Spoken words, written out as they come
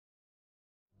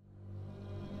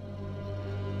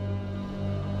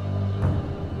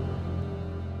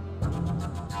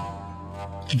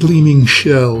Gleaming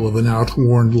shell of an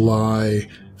outworn lie,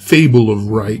 fable of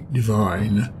right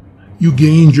divine. You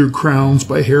gained your crowns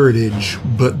by heritage,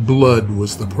 but blood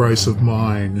was the price of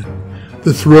mine.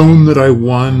 The throne that I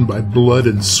won by blood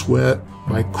and sweat,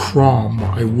 by crom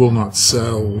I will not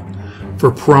sell,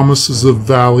 for promises of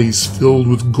valleys filled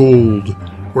with gold,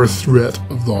 or threat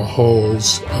of the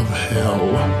halls of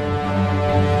hell.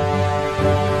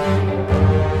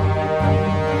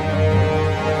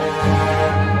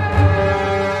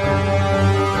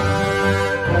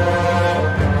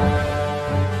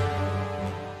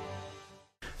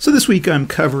 So this week I'm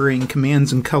covering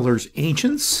Commands and Colors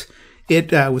Ancients.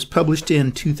 It was published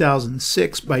in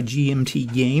 2006 by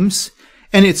GMT Games,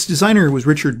 and its designer was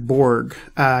Richard Borg,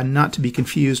 not to be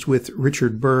confused with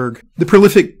Richard Berg, the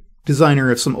prolific designer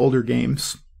of some older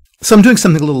games. So I'm doing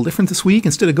something a little different this week.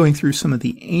 Instead of going through some of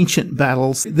the ancient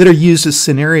battles that are used as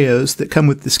scenarios that come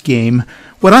with this game,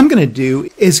 what I'm going to do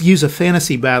is use a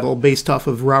fantasy battle based off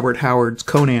of Robert Howard's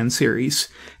Conan series.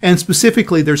 And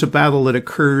specifically, there's a battle that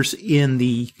occurs in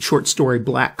the short story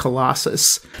Black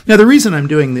Colossus. Now, the reason I'm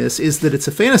doing this is that it's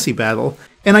a fantasy battle,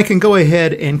 and I can go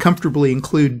ahead and comfortably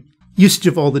include usage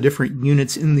of all the different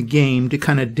units in the game to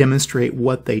kind of demonstrate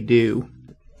what they do.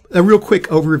 A real quick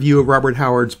overview of Robert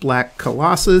Howard's Black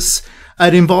Colossus.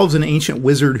 It involves an ancient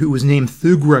wizard who was named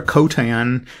Thugra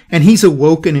Khotan, and he's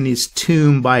awoken in his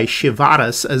tomb by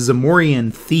Shivadas, a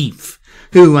Zamorian thief,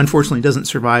 who unfortunately doesn't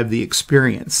survive the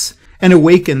experience. And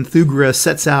awakened, Thugra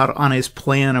sets out on his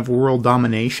plan of world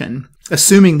domination,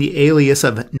 assuming the alias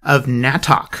of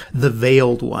Natok, the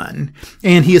Veiled One.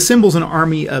 And he assembles an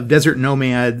army of desert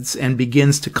nomads and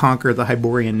begins to conquer the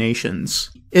Hyborian nations.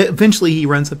 Eventually, he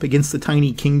runs up against the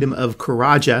tiny kingdom of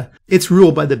Karaja. It's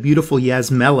ruled by the beautiful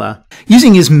Yasmela.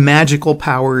 Using his magical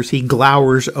powers, he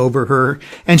glowers over her,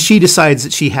 and she decides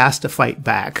that she has to fight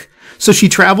back. So she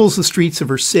travels the streets of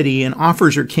her city and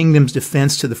offers her kingdom's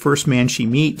defense to the first man she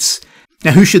meets.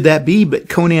 Now, who should that be but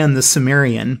Conan the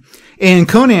Cimmerian? And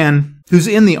Conan, who's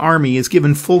in the army, is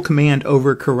given full command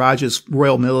over Karaja's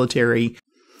royal military.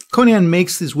 Conan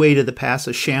makes his way to the pass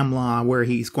of Shamla, where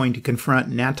he's going to confront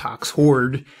Natok's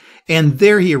horde, and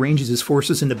there he arranges his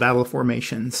forces into battle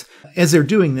formations. As they're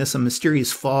doing this, a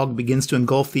mysterious fog begins to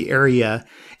engulf the area,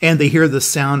 and they hear the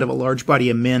sound of a large body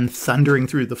of men thundering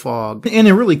through the fog. In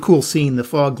a really cool scene, the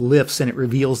fog lifts and it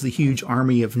reveals the huge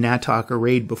army of Natok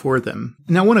arrayed before them.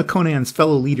 Now, one of Conan's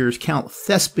fellow leaders, Count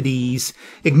Thespides,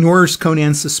 ignores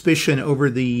Conan's suspicion over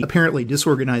the apparently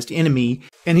disorganized enemy,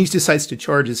 and he decides to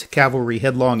charge his cavalry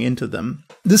headlong into them.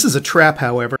 This is a trap,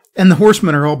 however, and the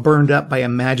horsemen are all burned up by a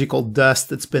magical dust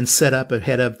that's been set up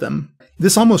ahead of them.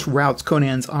 This almost routs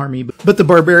Conan's army, but the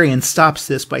barbarian stops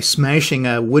this by smashing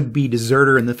a would-be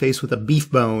deserter in the face with a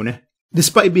beef bone.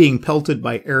 Despite being pelted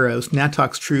by arrows,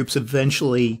 Natok's troops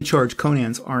eventually charge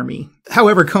Conan's army.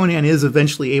 However, Conan is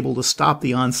eventually able to stop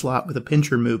the onslaught with a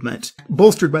pincher movement,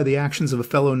 bolstered by the actions of a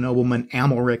fellow nobleman,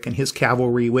 Amalric, and his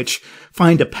cavalry, which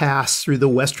find a pass through the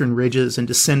western ridges and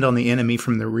descend on the enemy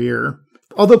from the rear.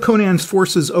 Although Conan's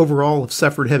forces overall have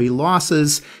suffered heavy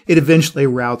losses, it eventually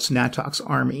routs Natok's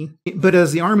army. But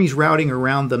as the army's routing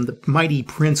around them, the mighty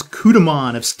Prince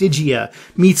Kudamon of Stygia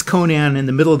meets Conan in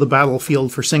the middle of the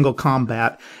battlefield for single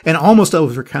combat and almost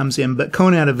overcomes him, but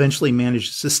Conan eventually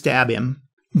manages to stab him.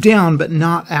 Down but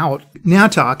not out,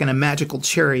 Natok in a magical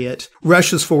chariot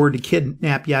rushes forward to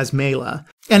kidnap Yasmela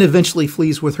and eventually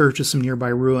flees with her to some nearby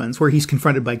ruins where he's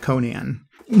confronted by Conan.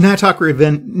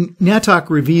 Natok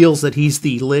reveals that he's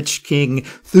the Lich King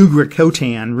Thugra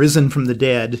Khotan, risen from the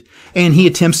dead, and he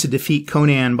attempts to defeat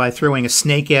Conan by throwing a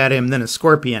snake at him, then a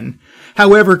scorpion.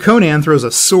 However, Conan throws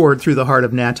a sword through the heart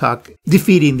of Natok,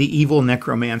 defeating the evil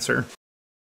necromancer.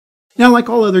 Now, like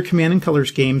all other Command and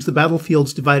Colors games, the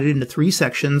battlefield's divided into 3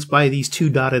 sections by these 2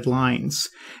 dotted lines,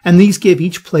 and these give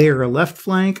each player a left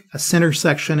flank, a center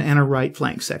section, and a right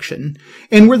flank section.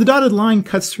 And where the dotted line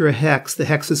cuts through a hex, the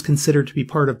hex is considered to be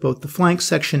part of both the flank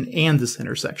section and the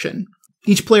center section.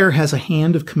 Each player has a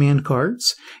hand of command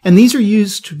cards, and these are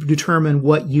used to determine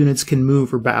what units can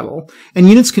move or battle, and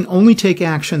units can only take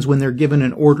actions when they're given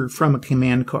an order from a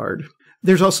command card.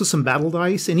 There's also some battle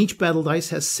dice, and each battle dice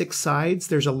has 6 sides.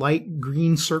 There's a light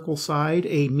green circle side,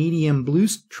 a medium blue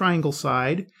triangle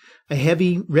side, a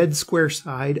heavy red square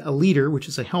side, a leader, which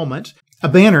is a helmet, a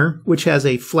banner, which has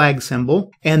a flag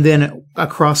symbol, and then a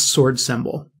crossed sword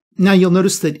symbol. Now you'll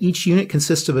notice that each unit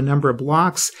consists of a number of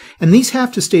blocks, and these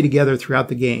have to stay together throughout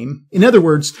the game. In other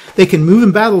words, they can move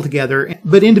and battle together,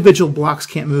 but individual blocks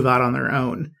can't move out on their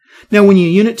own. Now, when a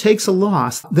unit takes a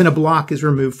loss, then a block is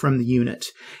removed from the unit,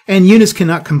 and units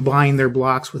cannot combine their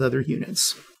blocks with other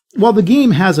units. While the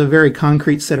game has a very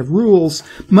concrete set of rules,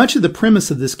 much of the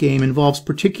premise of this game involves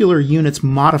particular units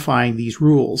modifying these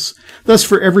rules. Thus,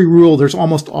 for every rule, there's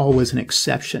almost always an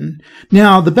exception.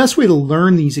 Now, the best way to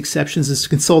learn these exceptions is to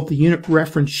consult the unit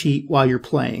reference sheet while you're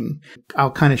playing.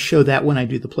 I'll kind of show that when I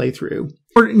do the playthrough.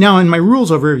 Now, in my rules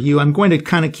overview, I'm going to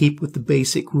kind of keep with the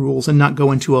basic rules and not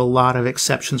go into a lot of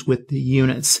exceptions with the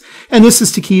units. And this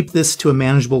is to keep this to a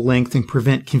manageable length and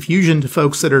prevent confusion to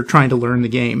folks that are trying to learn the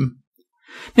game.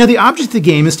 Now, the object of the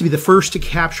game is to be the first to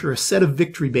capture a set of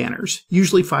victory banners,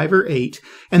 usually 5 or 8,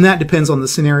 and that depends on the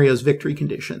scenario's victory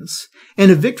conditions.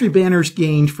 And a victory banner is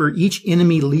gained for each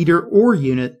enemy leader or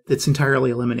unit that's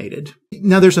entirely eliminated.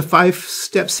 Now, there's a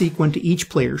 5-step sequence to each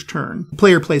player's turn. The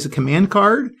player plays a command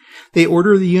card. They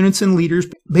order the units and leaders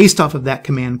based off of that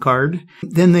command card.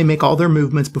 Then they make all their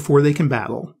movements before they can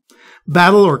battle.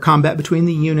 Battle or combat between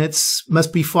the units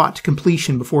must be fought to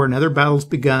completion before another battle's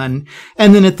begun,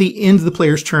 and then at the end of the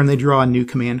player's turn they draw a new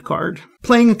command card.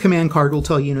 Playing a command card will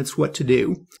tell units what to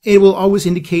do. It will always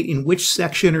indicate in which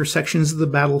section or sections of the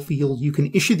battlefield you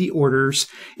can issue the orders,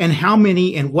 and how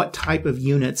many and what type of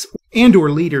units and or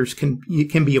leaders can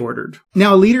be ordered.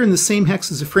 Now, a leader in the same hex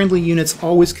as a friendly unit's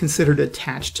always considered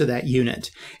attached to that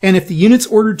unit. And if the unit's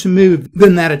ordered to move,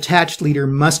 then that attached leader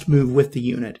must move with the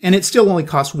unit. And it still only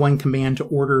costs 1 command to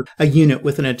order a unit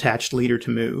with an attached leader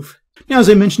to move. Now, as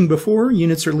I mentioned before,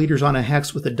 units or leaders on a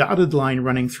hex with a dotted line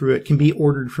running through it can be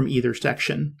ordered from either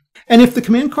section. And if the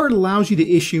command card allows you to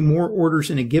issue more orders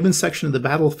in a given section of the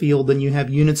battlefield than you have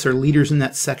units or leaders in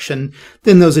that section,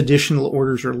 then those additional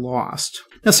orders are lost.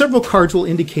 Now, several cards will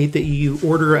indicate that you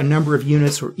order a number of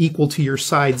units or equal to your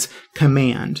side's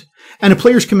command. And a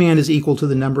player's command is equal to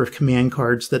the number of command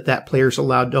cards that player's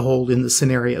allowed to hold in the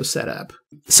scenario setup.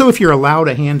 So if you're allowed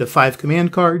a hand of 5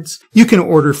 command cards, you can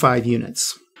order 5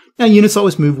 units. Now, units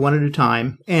always move one at a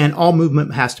time, and all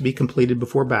movement has to be completed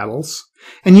before battles.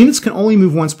 And units can only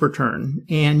move once per turn,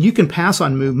 and you can pass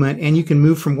on movement, and you can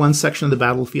move from one section of the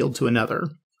battlefield to another.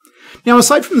 Now,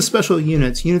 aside from the special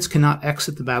units cannot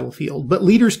exit the battlefield, but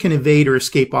leaders can evade or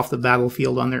escape off the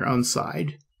battlefield on their own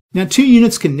side. Now, 2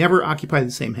 units can never occupy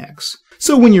the same hex.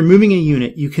 So when you're moving a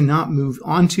unit, you cannot move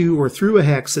onto or through a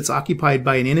hex that's occupied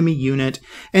by an enemy unit,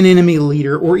 an enemy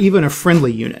leader, or even a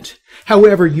friendly unit.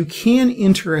 However, you can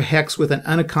enter a hex with an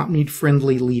unaccompanied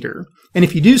friendly leader. And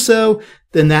if you do so,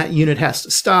 then that unit has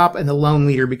to stop and the lone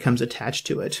leader becomes attached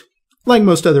to it. Like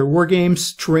most other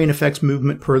wargames, terrain affects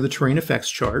movement per the terrain effects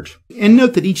chart. And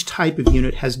note that each type of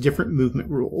unit has different movement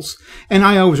rules, and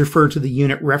I always refer to the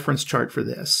unit reference chart for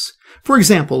this. For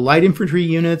example, light infantry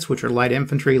units, which are light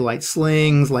infantry, light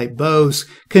slings, light bows,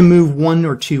 can move 1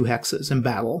 or 2 hexes in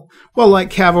battle, while light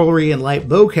cavalry and light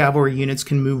bow cavalry units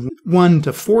can move 1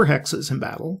 to 4 hexes in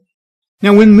battle.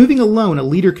 Now, when moving alone, a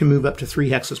leader can move up to 3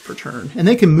 hexes per turn, and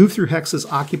they can move through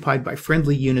hexes occupied by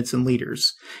friendly units and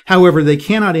leaders. However, they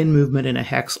cannot end movement in a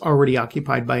hex already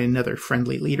occupied by another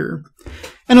friendly leader.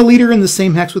 And a leader in the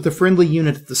same hex with a friendly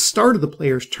unit at the start of the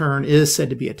player's turn is said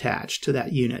to be attached to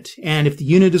that unit. And if the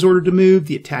unit is ordered to move,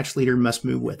 the attached leader must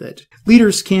move with it.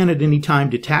 Leaders can at any time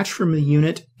detach from the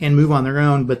unit and move on their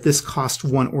own, but this costs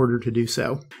 1 order to do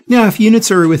so. Now, if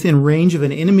units are within range of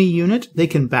an enemy unit, they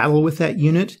can battle with that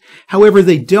unit. However,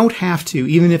 they don't have to,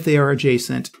 even if they are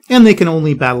adjacent, and they can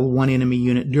only battle 1 enemy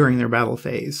unit during their battle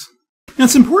phase. Now,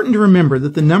 it's important to remember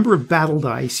that the number of battle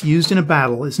dice used in a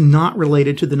battle is not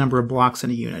related to the number of blocks in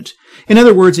a unit. In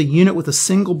other words, a unit with a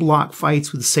single block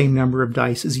fights with the same number of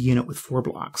dice as a unit with 4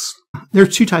 blocks. There are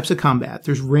 2 types of combat.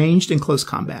 There's ranged and close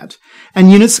combat. And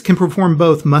units that can perform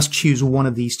both must choose one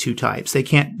of these 2 types. They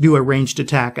can't do a ranged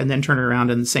attack and then turn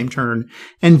around in the same turn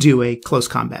and do a close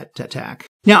combat attack.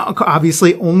 Now,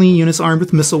 obviously, only units armed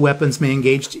with missile weapons may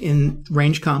engage in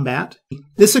ranged combat.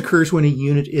 This occurs when a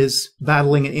unit is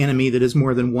battling an enemy that is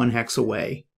more than 1 hex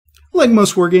away. Like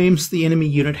most wargames, the enemy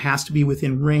unit has to be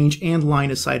within range and line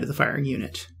of sight of the firing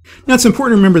unit. Now, it's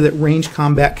important to remember that ranged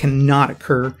combat cannot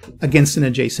occur against an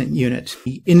adjacent unit.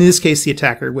 In this case, the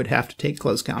attacker would have to take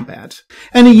close combat.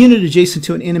 And a unit adjacent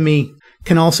to an enemy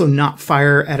can also not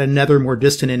fire at another more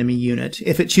distant enemy unit.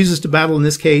 If it chooses to battle in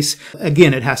this case,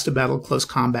 again, it has to battle close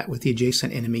combat with the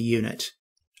adjacent enemy unit.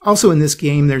 Also in this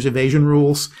game, there's evasion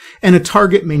rules, and a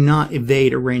target may not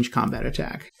evade a ranged combat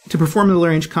attack. To perform the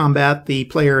ranged combat, the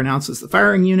player announces the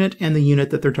firing unit and the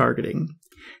unit that they're targeting.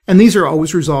 And these are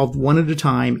always resolved 1 at a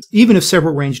time, even if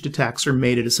several ranged attacks are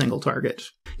made at a single target.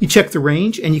 You check the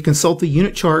range, and you consult the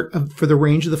unit chart for the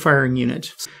range of the firing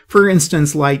unit. For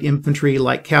instance, light infantry,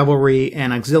 light cavalry,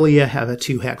 and auxilia have a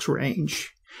 2 hex range.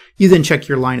 You then check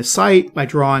your line of sight by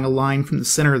drawing a line from the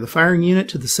center of the firing unit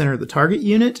to the center of the target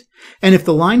unit. And if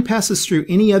the line passes through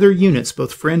any other units,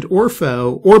 both friend or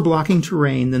foe, or blocking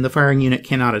terrain, then the firing unit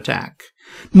cannot attack.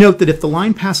 Note that if the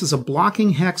line passes a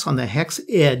blocking hex on the hex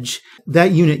edge,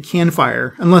 that unit can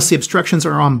fire, unless the obstructions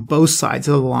are on both sides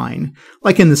of the line,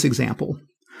 like in this example.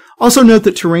 Also note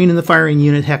that terrain in the firing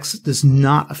unit hex does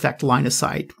not affect line of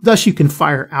sight. Thus, you can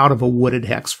fire out of a wooded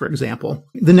hex, for example.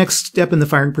 The next step in the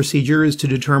firing procedure is to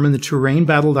determine the terrain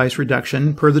battle dice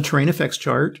reduction per the terrain effects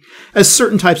chart, as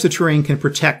certain types of terrain can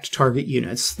protect target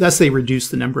units. Thus, they reduce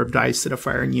the number of dice that a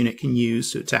firing unit can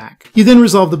use to attack. You then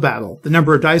resolve the battle. The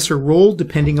number of dice are rolled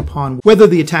depending upon whether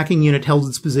the attacking unit held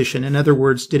its position. In other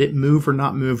words, did it move or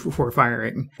not move before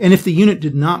firing? And if the unit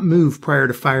did not move prior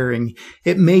to firing,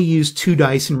 it may use 2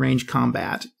 dice in range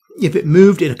combat. If it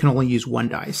moved, it can only use 1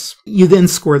 dice. You then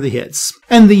score the hits.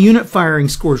 And the unit firing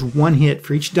scores 1 hit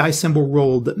for each die symbol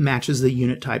rolled that matches the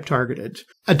unit type targeted.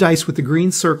 A dice with the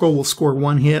green circle will score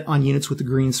 1 hit on units with the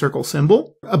green circle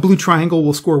symbol. A blue triangle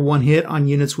will score 1 hit on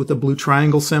units with a blue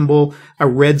triangle symbol. A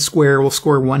red square will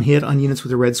score 1 hit on units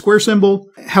with a red square symbol.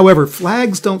 However,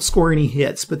 flags don't score any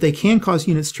hits, but they can cause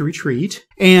units to retreat.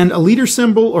 And a leader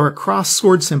symbol or a cross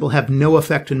sword symbol have no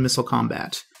effect in missile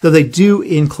combat, though they do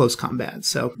in close combat.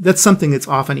 So that's something that's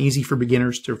often easy for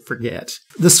beginners to forget.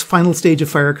 This final stage of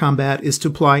fire combat is to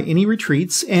apply any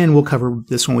retreats, and we'll cover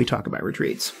this when we talk about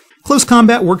retreats. Close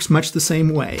combat works much the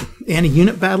same way, and a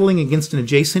unit battling against an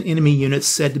adjacent enemy unit is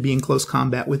said to be in close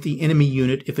combat with the enemy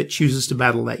unit if it chooses to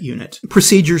battle that unit.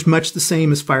 Procedure's much the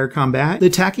same as fire combat. The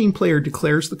attacking player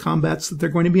declares the combats that they're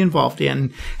going to be involved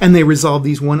in, and they resolve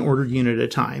these one ordered unit at a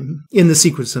time, in the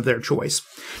sequence of their choice.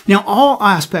 Now, all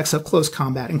aspects of close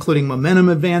combat, including momentum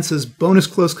advances, bonus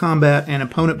close combat, and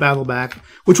opponent battle back,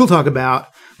 which we'll talk about,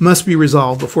 must be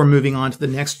resolved before moving on to the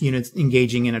next unit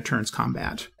engaging in a turn's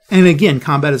combat. And again,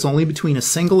 combat is only between a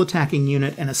single attacking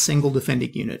unit and a single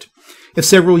defending unit. If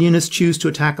several units choose to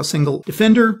attack a single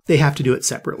defender, they have to do it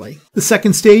separately. The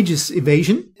second stage is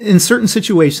evasion. In certain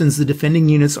situations, the defending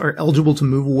units are eligible to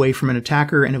move away from an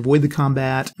attacker and avoid the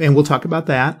combat, and we'll talk about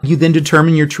that. You then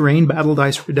determine your terrain battle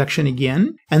dice reduction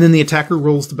again, and then the attacker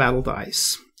rolls the battle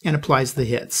dice and applies the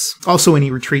hits. Also, any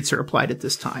retreats are applied at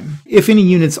this time. If any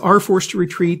units are forced to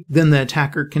retreat, then the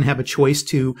attacker can have a choice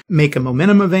to make a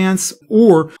momentum advance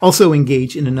or also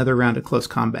engage in another round of close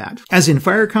combat. As in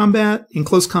fire combat, in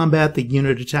close combat, the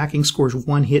unit attacking scores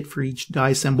 1 hit for each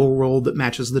die symbol rolled that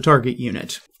matches the target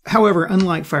unit. However,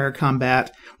 unlike fire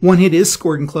combat, 1 hit is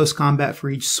scored in close combat for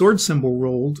each sword symbol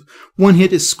rolled. 1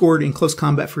 hit is scored in close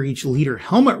combat for each leader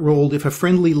helmet rolled if a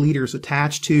friendly leader is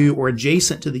attached to or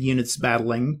adjacent to the units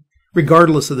battling,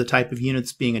 regardless of the type of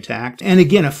units being attacked. And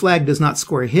again, a flag does not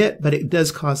score a hit, but it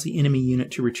does cause the enemy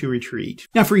unit to retreat.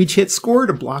 Now, for each hit scored,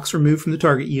 a block's removed from the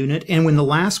target unit, and when the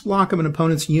last block of an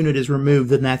opponent's unit is removed,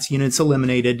 then that unit's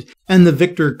eliminated, and the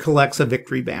victor collects a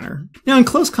victory banner. Now, in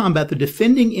close combat, the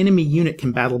defending enemy unit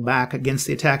can battle back against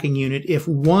the attacking unit if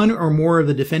one or more of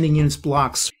the defending unit's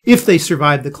blocks, if they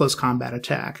survive the close combat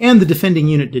attack, and the defending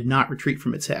unit did not retreat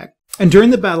from its hex. And during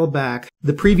the battle back,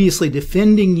 the previously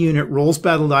defending unit rolls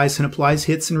battle dice and applies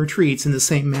hits and retreats in the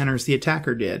same manner as the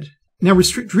attacker did. Now,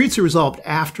 retreats are resolved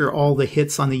after all the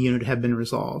hits on the unit have been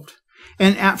resolved.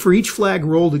 And for each flag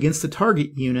rolled against the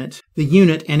target unit, the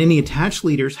unit and any attached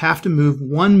leaders have to move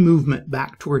 1 movement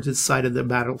back towards its side of the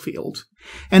battlefield.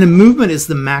 And a movement is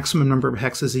the maximum number of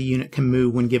hexes a unit can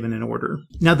move when given an order.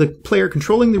 Now, the player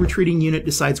controlling the retreating unit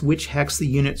decides which hex the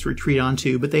units retreat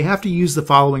onto, but they have to use the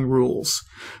following rules.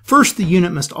 First, the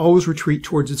unit must always retreat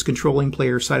towards its controlling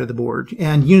player's side of the board,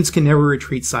 and units can never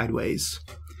retreat sideways.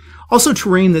 Also,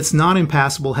 terrain that's not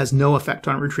impassable has no effect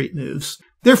on retreat moves.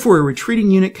 Therefore, a retreating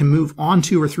unit can move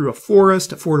onto or through a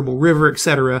forest, a fordable river,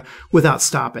 etc. without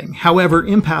stopping. However,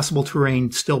 impassable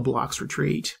terrain still blocks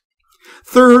retreat.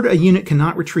 Third, a unit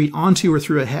cannot retreat onto or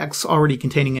through a hex already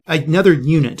containing another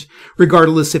unit,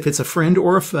 regardless if it's a friend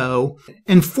or a foe.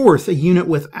 And fourth, a unit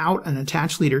without an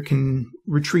attached leader can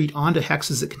retreat onto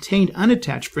hexes that contain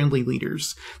unattached friendly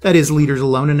leaders, that is, leaders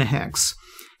alone in a hex.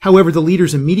 However, the leader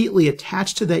is immediately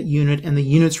attached to that unit and the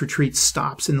unit's retreat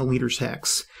stops in the leader's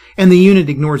hex, and the unit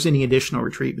ignores any additional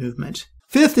retreat movement.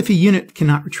 Fifth, if a unit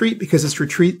cannot retreat because its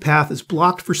retreat path is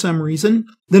blocked for some reason,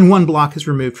 then 1 block is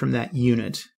removed from that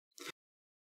unit.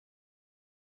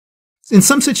 In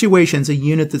some situations, a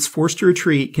unit that's forced to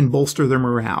retreat can bolster their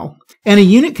morale. And a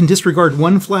unit can disregard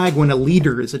 1 flag when a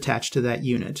leader is attached to that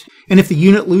unit. And if the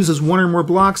unit loses 1 or more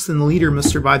blocks, then the leader must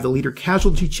survive the leader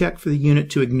casualty check for the unit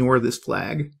to ignore this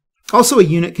flag. Also, a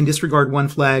unit can disregard one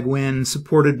flag when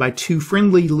supported by two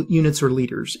friendly units or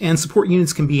leaders, and support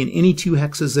units can be in any two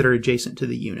hexes that are adjacent to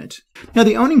the unit. Now,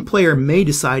 the owning player may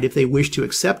decide if they wish to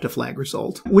accept a flag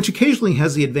result, which occasionally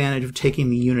has the advantage of taking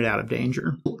the unit out of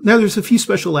danger. Now, there's a few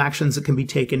special actions that can be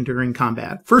taken during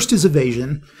combat. First is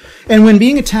evasion, and when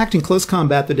being attacked in close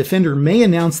combat, the defender may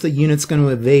announce the unit's going to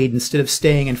evade instead of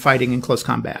staying and fighting in close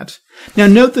combat. Now,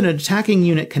 note that an attacking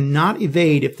unit cannot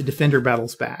evade if the defender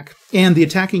battles back, and the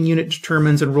attacking unit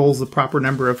determines and rolls the proper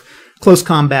number of close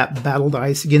combat battle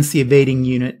dice against the evading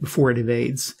unit before it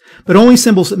evades. But only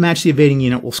symbols that match the evading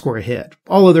unit will score a hit.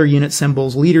 All other unit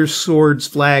symbols, leaders, swords,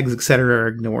 flags, etc. are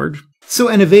ignored. So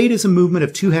an evade is a movement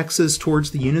of 2 hexes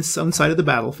towards the unit's own side of the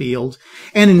battlefield,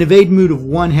 and an evade move of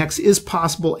 1 hex is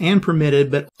possible and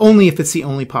permitted, but only if it's the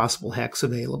only possible hex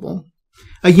available.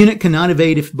 A unit cannot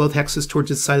evade if both hexes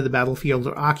towards its side of the battlefield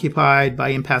are occupied by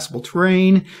impassable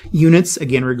terrain, units,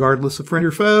 again regardless of friend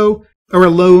or foe, or a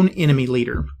lone enemy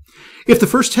leader. If the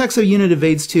first hex a unit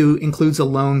evades to includes a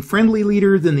lone friendly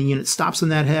leader, then the unit stops in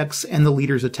that hex and the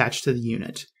leader is attached to the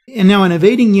unit. And now an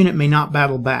evading unit may not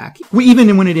battle back,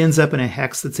 even when it ends up in a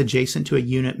hex that's adjacent to a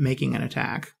unit making an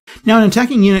attack. Now an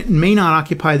attacking unit may not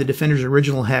occupy the defender's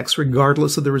original hex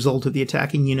regardless of the result of the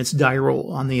attacking unit's die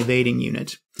roll on the evading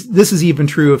unit. This is even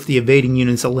true if the evading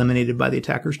unit is eliminated by the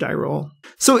attacker's die roll.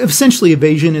 So essentially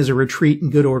evasion is a retreat in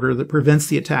good order that prevents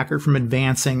the attacker from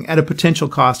advancing at a potential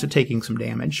cost of taking some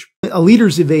damage. A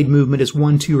leader's evade movement is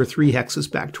 1, 2, or 3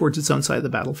 hexes back towards its own side of the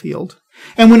battlefield.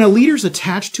 And when a leader's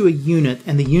attached to a unit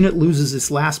and the unit loses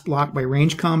its last block by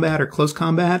range combat or close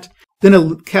combat, then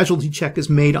a casualty check is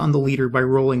made on the leader by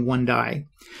rolling 1 die.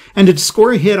 And to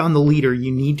score a hit on the leader,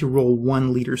 you need to roll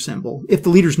 1 leader symbol. If the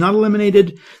leader's not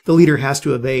eliminated, the leader has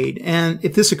to evade. And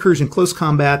if this occurs in close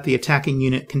combat, the attacking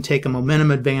unit can take a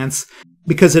momentum advance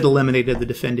because it eliminated the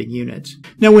defending unit.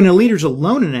 Now, when a leader's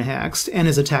alone in a hex and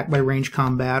is attacked by range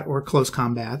combat or close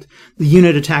combat, the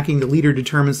unit attacking the leader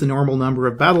determines the normal number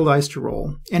of battle dice to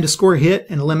roll. And to score a hit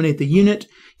and eliminate the unit,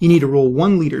 you need to roll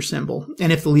 1 leader symbol.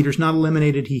 And if the leader's not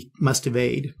eliminated, he must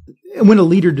evade. And when a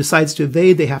leader decides to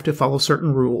evade, they have to follow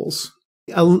certain rules.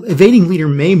 An evading leader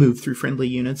may move through friendly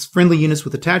units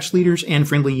with attached leaders, and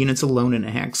friendly units alone in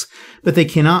a hex, but they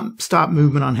cannot stop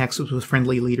movement on hexes with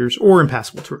friendly leaders or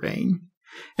impassable terrain.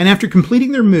 And after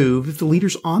completing their move, if the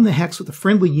leader's on the hex with a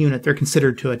friendly unit, they're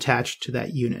considered to attach to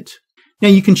that unit. Now,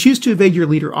 you can choose to evade your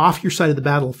leader off your side of the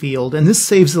battlefield, and this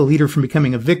saves the leader from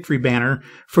becoming a victory banner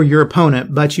for your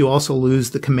opponent, but you also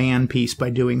lose the command piece by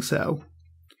doing so.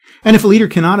 And if a leader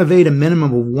cannot evade a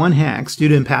minimum of 1 hex due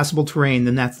to impassable terrain,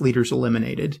 then that leader's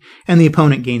eliminated, and the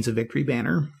opponent gains a victory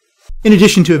banner. In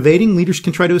addition to evading, leaders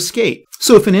can try to escape.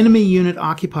 So if an enemy unit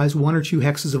occupies 1 or 2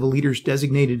 hexes of a leader's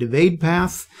designated evade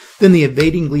path, then the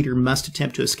evading leader must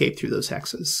attempt to escape through those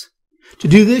hexes. To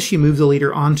do this, you move the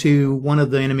leader onto one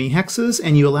of the enemy hexes,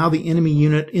 and you allow the enemy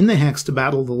unit in the hex to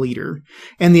battle the leader.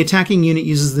 And the attacking unit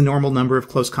uses the normal number of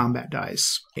close combat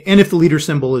dice. And if the leader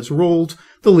symbol is rolled,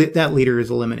 that leader is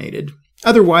eliminated.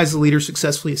 Otherwise, the leader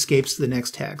successfully escapes to the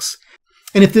next hex.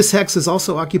 And if this hex is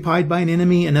also occupied by an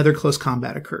enemy, another close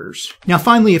combat occurs. Now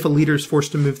finally, if a leader is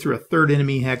forced to move through a third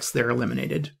enemy hex, they're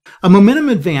eliminated. A momentum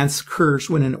advance occurs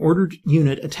when an ordered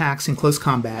unit attacks in close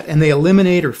combat, and they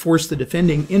eliminate or force the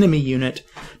defending enemy unit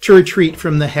to retreat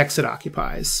from the hex it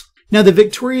occupies. Now the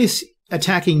victorious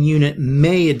attacking unit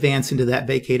may advance into that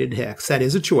vacated hex. That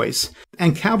is a choice.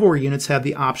 And cavalry units have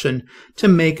the option to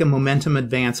make a momentum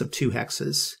advance of 2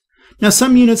 hexes. Now,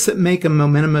 some units that make a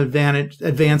momentum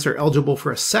advance are eligible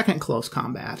for a second close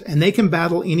combat, and they can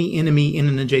battle any enemy in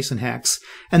an adjacent hex,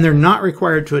 and they're not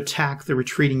required to attack the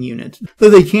retreating unit, though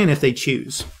they can if they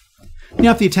choose.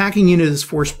 Now, if the attacking unit is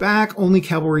forced back, only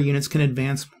cavalry units can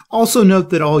advance. Also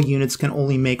note that all units can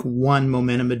only make 1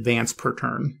 momentum advance per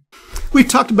turn. We've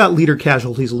talked about leader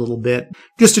casualties a little bit.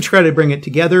 Just to try to bring it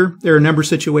together, there are a number of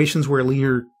situations where a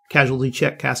leader casualty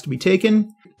check has to be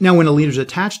taken. Now, when a leader is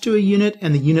attached to a unit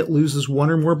and the unit loses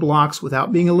 1 or more blocks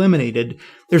without being eliminated,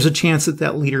 there's a chance that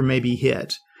that leader may be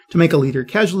hit. To make a leader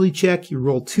casualty check, you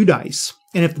roll 2 dice.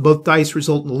 And if both dice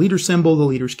result in the leader symbol, the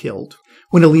leader's killed.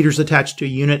 When a leader is attached to a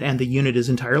unit and the unit is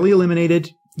entirely eliminated,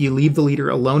 you leave the leader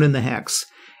alone in the hex.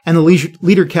 And the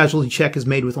leader casualty check is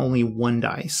made with only 1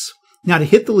 dice. Now, to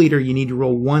hit the leader, you need to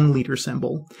roll 1 leader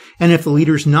symbol. And if the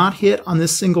leader's not hit on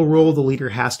this single roll, the leader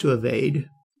has to evade.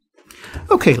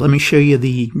 Okay, let me show you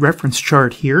the reference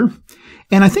chart here.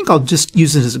 And I think I'll just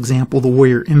use as an example the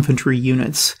warrior infantry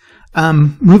units.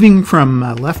 Moving from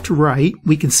left to right,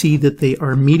 we can see that they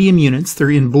are medium units. They're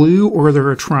in blue or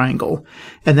they're a triangle.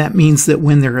 And that means that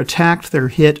when they're attacked, they're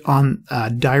hit on a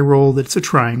die roll that's a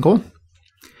triangle.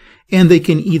 And they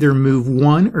can either move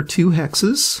 1 or 2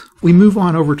 hexes We move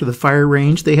on over to the fire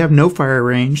range. They have no fire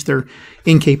range. They're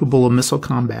incapable of missile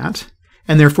combat,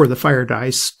 and therefore the fire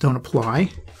dice don't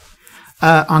apply.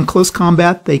 On close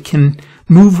combat, they can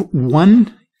move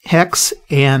 1 hex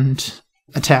and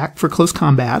attack for close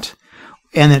combat,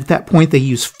 and at that point they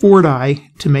use 4 die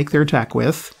to make their attack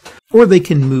with, or they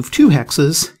can move 2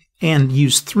 hexes and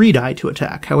use 3 die to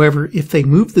attack. However, if they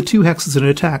move the 2 hexes and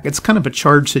attack, it's kind of a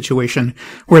charge situation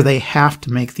where they have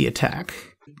to make the attack.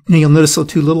 Now you'll notice the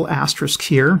 2 little asterisks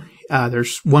here.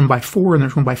 There's 1 by 4 and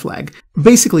there's 1 by flag.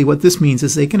 Basically what this means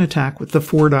is they can attack with the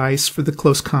 4 dice for the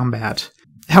close combat.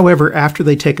 However, after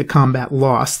they take a combat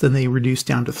loss, then they reduce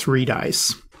down to 3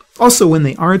 dice. Also, when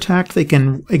they are attacked, they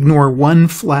can ignore 1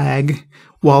 flag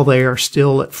while they are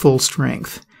still at full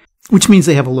strength, which means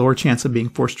they have a lower chance of being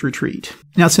forced to retreat.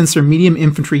 Now, since they're medium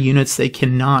infantry units, they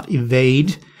cannot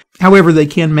evade. However, they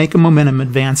can make a momentum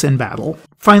advance in battle.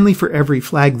 Finally, for every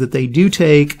flag that they do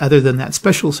take, other than that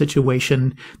special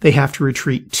situation, they have to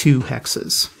retreat 2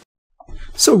 hexes.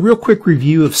 So, real quick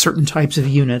review of certain types of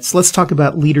units. Let's talk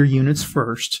about leader units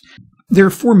first. There are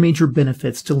 4 major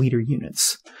benefits to leader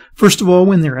units. First of all,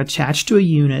 when they're attached to a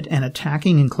unit and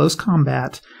attacking in close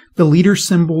combat, the leader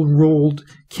symbol rolled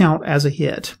count as a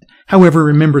hit. However,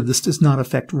 remember, this does not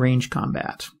affect range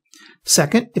combat.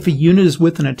 Second, if a unit is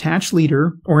with an attached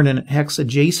leader or in a hex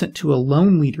adjacent to a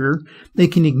lone leader, they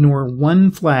can ignore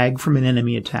 1 flag from an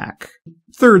enemy attack.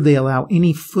 Third, they allow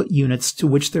any foot units to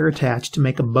which they're attached to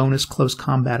make a bonus close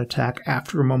combat attack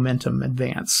after a momentum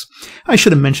advance. I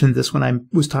should have mentioned this when I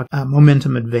was talking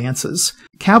momentum advances.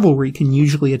 Cavalry can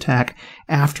usually attack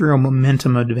after a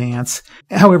momentum advance.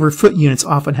 However, foot units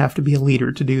often have to be a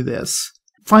leader to do this.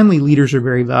 Finally, leaders are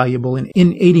very valuable in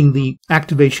aiding the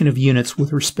activation of units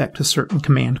with respect to certain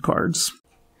command cards.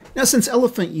 Now, since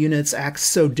elephant units act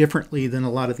so differently than a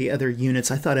lot of the other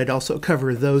units, I thought I'd also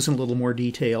cover those in a little more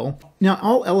detail. Now,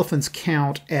 all elephants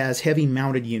count as heavy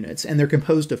mounted units, and they're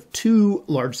composed of 2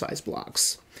 large-size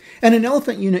blocks. And an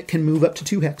elephant unit can move up to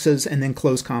 2 hexes and then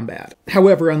close combat.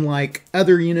 However, unlike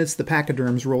other units, the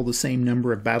pachyderms roll the same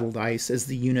number of battle dice as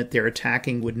the unit they're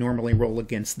attacking would normally roll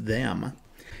against them.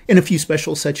 In a few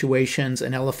special situations,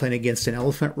 an elephant against an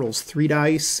elephant rolls 3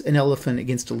 dice, an elephant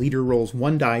against a leader rolls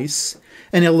 1 dice,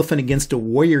 an elephant against a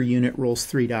warrior unit rolls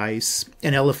 3 dice,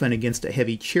 an elephant against a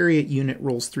heavy chariot unit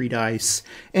rolls 3 dice,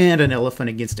 and an elephant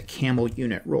against a camel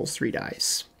unit rolls 3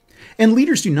 dice. And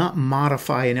leaders do not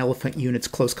modify an elephant unit's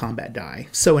close combat die,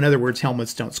 so in other words,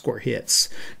 helmets don't score hits,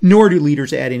 nor do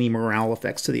leaders add any morale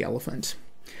effects to the elephant.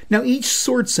 Now, each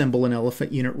sword symbol an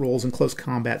elephant unit rolls in close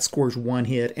combat scores 1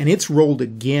 hit, and it's rolled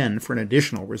again for an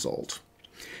additional result.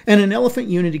 And an elephant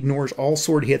unit ignores all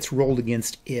sword hits rolled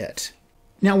against it.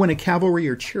 Now, when a cavalry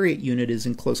or chariot unit is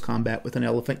in close combat with an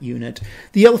elephant unit,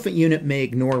 the elephant unit may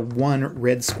ignore 1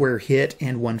 red square hit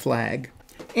and 1 flag.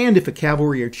 And if a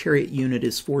cavalry or chariot unit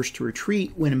is forced to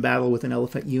retreat when in battle with an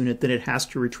elephant unit, then it has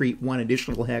to retreat 1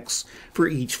 additional hex for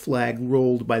each flag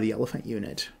rolled by the elephant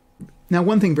unit. Now,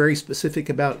 one thing very specific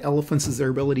about elephants is their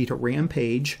ability to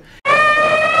rampage.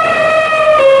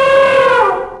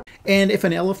 And if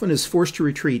an elephant is forced to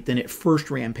retreat, then it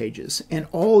first rampages. And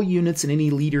all units and any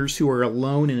leaders who are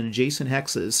alone in adjacent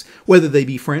hexes, whether they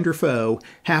be friend or foe,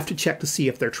 have to check to see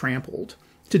if they're trampled.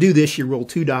 To do this, you roll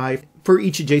 2 die for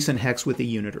each adjacent hex with a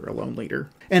unit or a lone leader.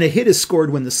 And a hit is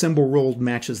scored when the symbol rolled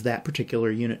matches that particular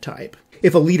unit type.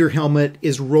 If a leader helmet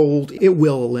is rolled, it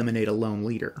will eliminate a lone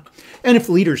leader. And if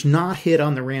the leader's not hit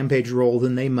on the rampage roll,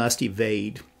 then they must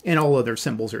evade, and all other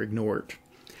symbols are ignored.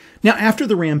 Now, after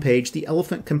the rampage, the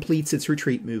elephant completes its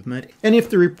retreat movement, and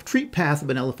if the retreat path of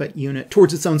an elephant unit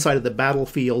towards its own side of the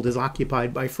battlefield is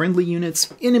occupied by friendly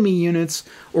units, enemy units,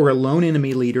 or a lone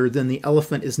enemy leader, then the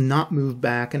elephant is not moved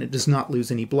back and it does not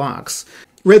lose any blocks.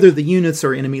 Rather, the units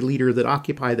or enemy leader that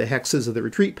occupy the hexes of the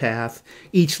retreat path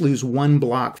each lose 1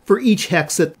 block for each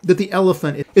hex that the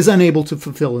elephant is unable to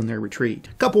fulfill in their retreat.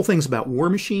 A couple things about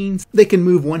war machines. They can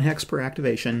move 1 hex per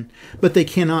activation, but they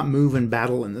cannot move and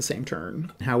battle in the same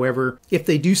turn. However, if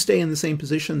they do stay in the same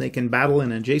position, they can battle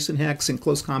in an adjacent hex in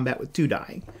close combat with 2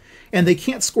 die. And they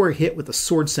can't score a hit with a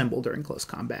sword symbol during close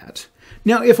combat.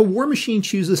 Now, if a war machine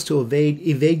chooses to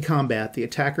evade combat, the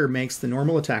attacker makes the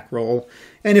normal attack roll,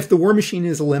 and if the war machine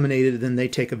is eliminated, then they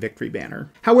take a victory banner.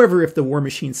 However, if the war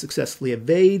machine successfully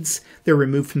evades, they're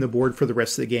removed from the board for the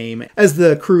rest of the game, as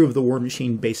the crew of the war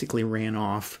machine basically ran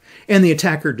off, and the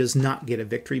attacker does not get a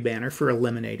victory banner for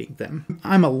eliminating them.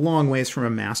 I'm a long ways from a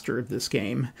master of this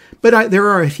game, but there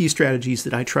are a few strategies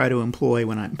that I try to employ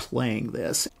when I'm playing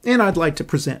this, and I'd like to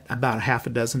present about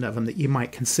 6 of them that you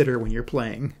might consider when you're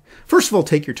playing. First First of all,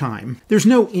 take your time. There's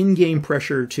no in-game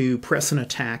pressure to press an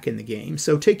attack in the game,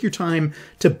 so take your time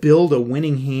to build a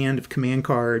winning hand of command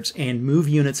cards and move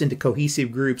units into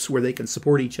cohesive groups where they can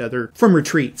support each other from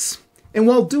retreats. And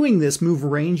while doing this, move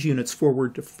range units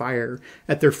forward to fire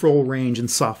at their full range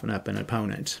and soften up an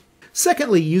opponent.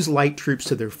 Secondly, use light troops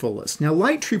to their fullest. Now,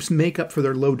 light troops make up for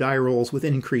their low die rolls with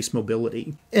increased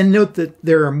mobility. And note that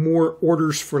there are more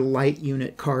orders for light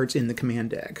unit cards in the command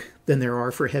deck than there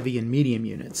are for heavy and medium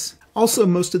units. Also,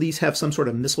 most of these have some sort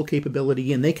of missile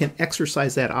capability, and they can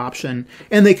exercise that option,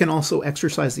 and they can also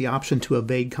exercise the option to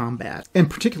evade combat. And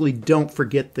particularly, don't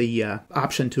forget the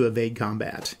option to evade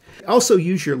combat. Also,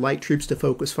 use your light troops to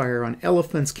focus fire on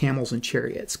elephants, camels, and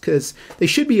chariots, because they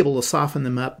should be able to soften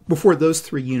them up before those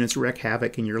 3 units wreak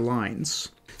havoc in your lines.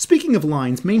 Speaking of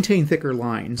lines, maintain thicker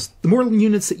lines. The more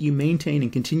units that you maintain in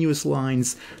continuous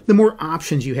lines, the more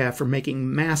options you have for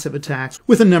making massive attacks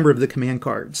with a number of the command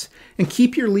cards. And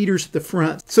keep your leaders at the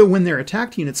front, so when their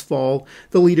attacked units fall,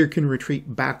 the leader can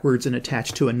retreat backwards and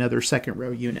attach to another second row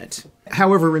unit.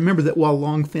 However, remember that while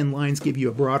long thin lines give you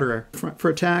a broader front for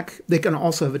attack, they can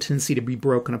also have a tendency to be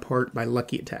broken apart by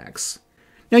lucky attacks.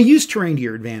 Now use terrain to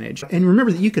your advantage, and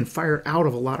remember that you can fire out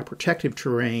of a lot of protective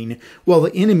terrain, while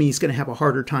the enemy is going to have a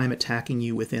harder time attacking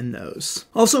you within those.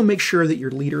 Also make sure that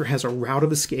your leader has a route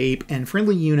of escape and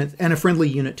a friendly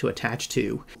unit to attach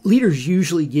to. Leaders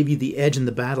usually give you the edge in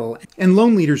the battle, and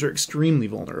lone leaders are extremely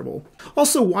vulnerable.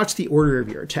 Also watch the order of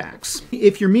your attacks.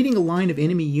 If you're meeting a line of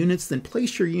enemy units, then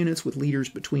place your units with leaders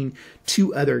between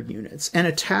 2 other units, and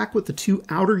attack with the 2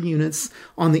 outer units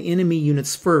on the enemy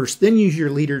units first, then use your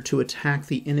leader to attack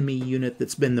the enemy unit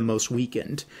that's been the most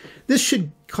weakened. This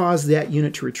should cause that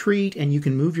unit to retreat, and you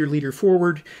can move your leader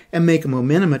forward and make a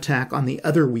momentum attack on the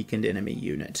other weakened enemy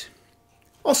unit.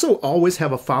 Also, always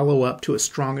have a follow-up to a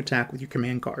strong attack with your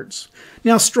command cards.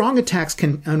 Now, strong attacks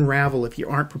can unravel if you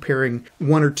aren't preparing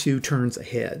 1 or 2 turns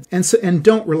ahead. And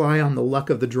don't rely on the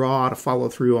luck of the draw to follow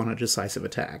through on a decisive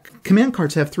attack. Command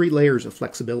cards have 3 layers of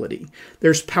flexibility.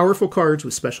 There's powerful cards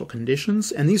with special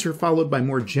conditions, and these are followed by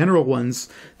more general ones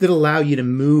that allow you to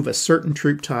move a certain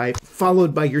troop type,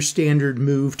 followed by your standard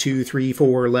move 2, 3,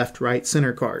 4, left, right,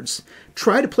 center cards.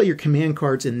 Try to play your command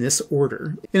cards in this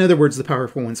order. In other words, the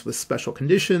powerful ones with special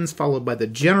conditions, followed by the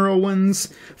general ones,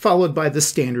 followed by the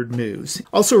standard moves.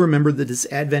 Also remember that it's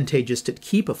advantageous to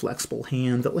keep a flexible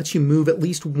hand that lets you move at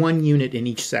least 1 unit in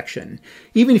each section.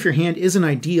 Even if your hand isn't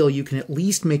ideal, you can at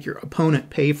least make your opponent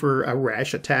pay for a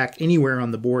rash attack anywhere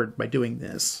on the board by doing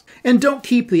this. And don't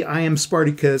keep the I Am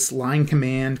Spartacus, Line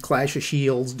Command, Clash of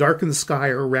Shields, Dark in the Sky,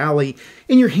 or Rally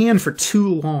in your hand for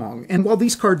too long. And while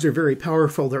these cards are very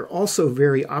powerful, they're also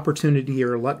very opportunity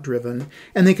or luck driven,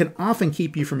 and they can often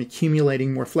keep you from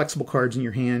accumulating more flexible cards in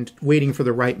your hand, waiting for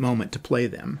the right moment to play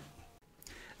them.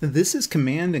 This is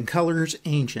Command and Colors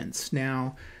Ancients.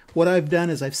 Now, what I've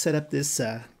done is I've set up this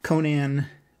Conan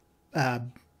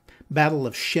Battle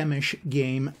of Shamla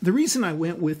game. The reason I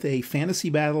went with a fantasy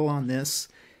battle on this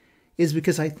is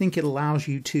because I think it allows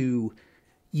you to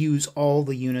use all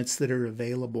the units that are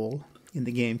available in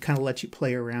the game, kind of let you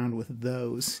play around with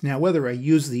those. Now, whether I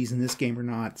use these in this game or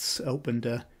not, it's open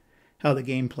to how the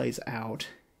game plays out.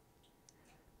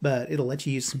 But it'll let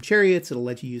you use some chariots, it'll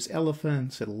let you use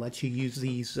elephants, it'll let you use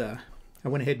these, I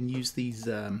went ahead and used these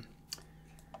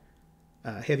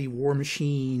heavy war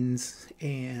machines,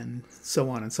 and so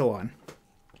on and so on.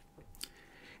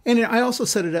 And I also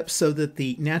set it up so that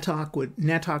the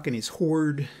Natok and his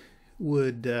horde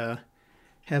would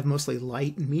have mostly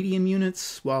light and medium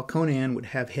units, while Conan would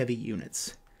have heavy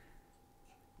units.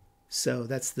 So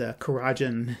that's the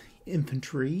Karajan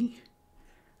infantry.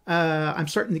 I'm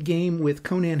starting the game with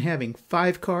Conan having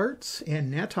 5 cards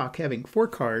and Natok having 4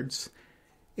 cards.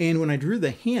 And when I drew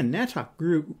the hand, Natok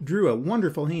drew a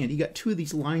wonderful hand. He got 2 of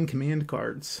these line command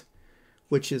cards,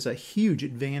 which is a huge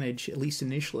advantage, at least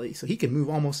initially. So he can move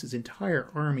almost his entire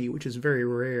army, which is very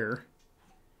rare.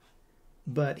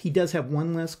 But he does have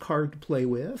 1 less card to play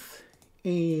with.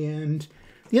 And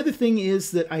the other thing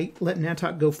is that I let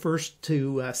Natok go first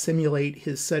to simulate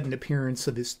his sudden appearance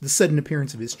of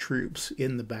his troops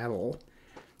in the battle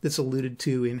that's alluded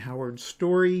to in Howard's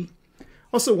story.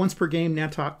 Also, once per game,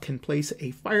 Natok can place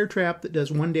a fire trap that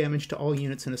does 1 damage to all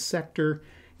units in a sector,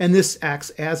 and this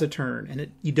acts as a turn,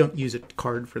 and you don't use a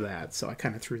card for that, so I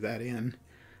kind of threw that in.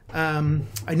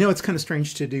 I know it's kind of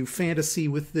strange to do fantasy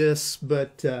with this,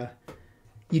 but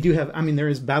you do have, there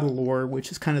is Battle Lore, which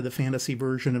is kind of the fantasy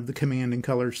version of the Command and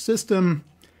Colors system.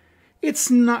 It's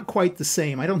not quite the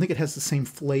same. I don't think it has the same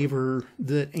flavor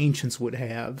that Ancients would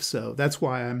have, so that's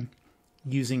why I'm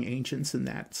using Ancients in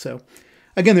that. So,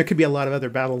 again, there could be a lot of other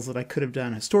battles that I could have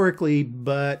done historically,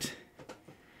 but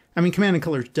I mean, Command and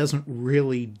Colors doesn't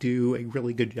really do a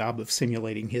really good job of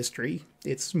simulating history.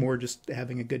 It's more just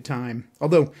having a good time.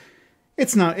 Although,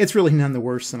 it's really none the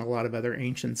worse than a lot of other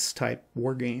Ancients type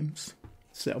war games.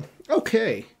 So,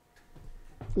 okay.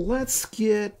 Let's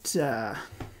get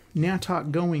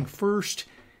Natok going first.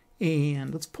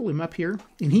 And let's pull him up here.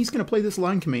 And he's going to play this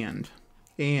line command.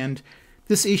 And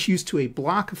this issues to a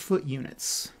block of foot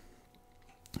units.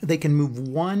 They can move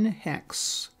 1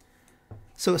 hex.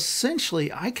 So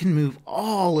essentially, I can move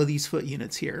all of these foot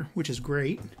units here, which is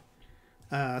great.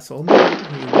 So I'll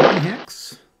move 1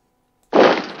 hex.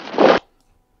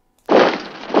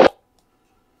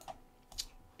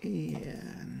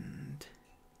 And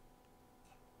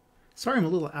sorry, I'm a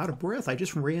little out of breath. I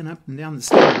just ran up and down the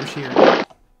stairs here.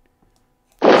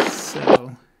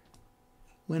 So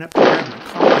went up to grab my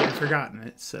coffee. I'd forgotten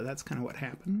it, so that's kind of what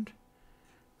happened.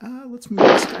 Let's move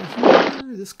this guy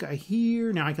here, this guy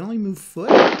here. Now I can only move foot.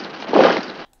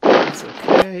 That's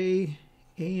okay.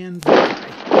 And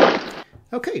that guy.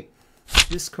 Okay,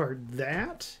 discard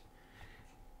that.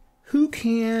 Who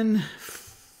can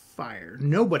fire?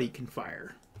 Nobody can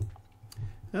fire.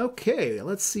 Okay,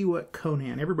 let's see what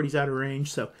Conan. Everybody's out of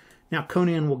range, so now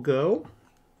Conan will go.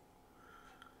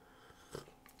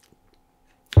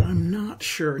 I'm not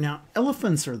sure. Now,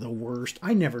 elephants are the worst.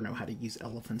 I never know how to use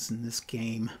elephants in this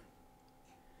game.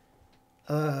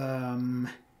 I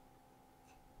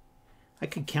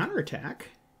could counterattack.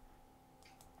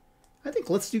 I think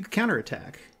let's do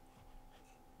counterattack.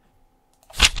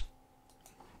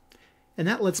 And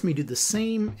that lets me do the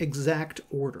same exact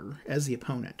order as the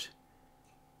opponent.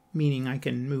 Meaning I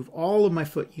can move all of my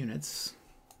foot units.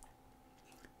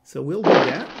 So we'll do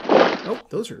that. Oh,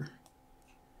 those are...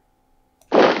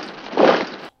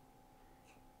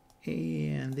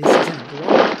 And this is in a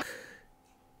block.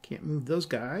 Can't move those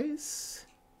guys.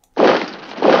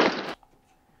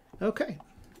 Okay.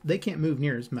 They can't move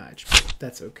near as much, but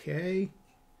that's okay.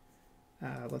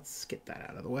 Let's get that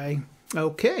out of the way.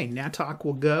 Okay, Natok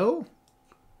will go.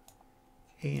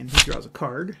 And he draws a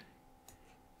card.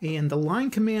 And the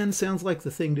line command sounds like the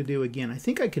thing to do again. I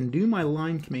think I can do my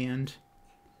line command.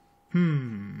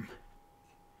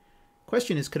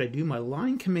 Question is, could I do my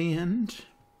line command...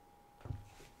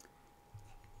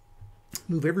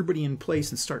 move everybody in place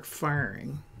and start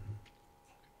firing?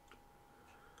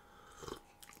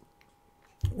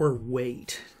 Or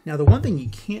wait. Now, the one thing you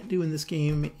can't do in this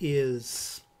game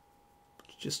is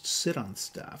just sit on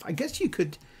stuff. I guess you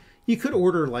could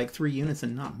order like 3 units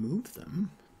and not move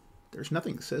them. There's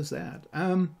nothing that says that.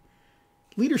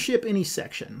 Leadership, any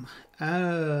section.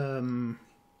 That's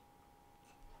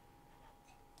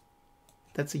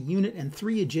a unit and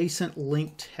 3 adjacent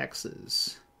linked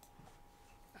hexes.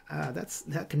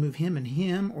 That can move him and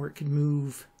him, or it can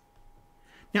move...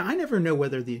 Now, I never know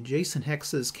whether the adjacent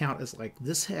hexes count as like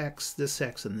this hex,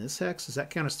 and this hex. Does that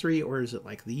count as 3, or is it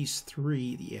like these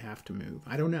 3 that you have to move?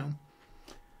 I don't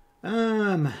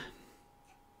know.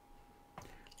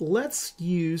 Let's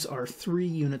use our 3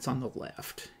 units on the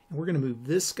left. And we're going to move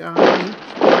this guy,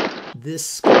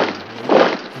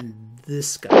 and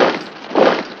this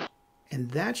guy.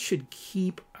 And that should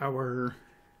keep our...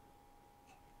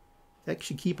 That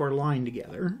should keep our line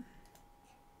together.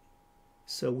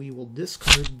 So we will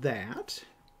discard that.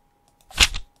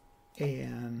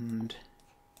 And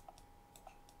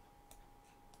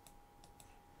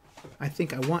I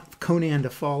think I want Conan to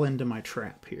fall into my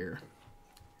trap here.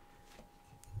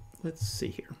 Let's see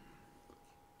here.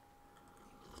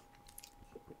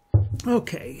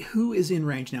 Okay, who is in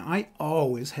range now? I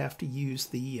always have to use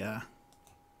the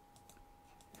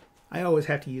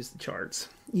charts.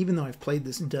 Even though I've played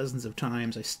this dozens of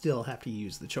times, I still have to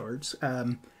use the charts.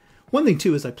 One thing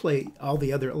too is I play a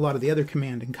lot of the other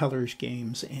Command and Colors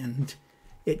games, and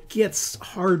it gets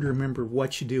hard to remember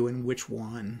what you do and which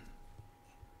one.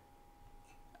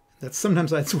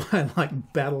 Sometimes that's why I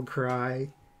like Battle Cry,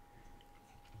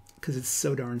 because it's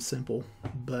so darn simple.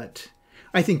 But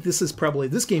I think this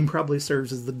game probably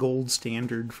serves as the gold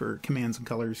standard for Commands and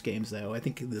Colors games, though. I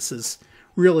think this is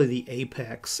really the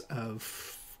apex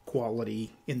of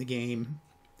quality in the game.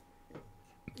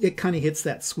 It kind of hits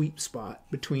that sweet spot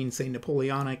between, say,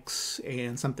 Napoleonics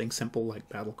and something simple like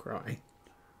Battle Cry.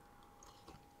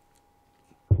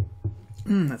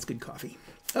 That's good coffee.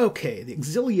 Okay, the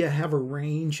Auxilia have a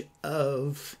range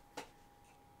of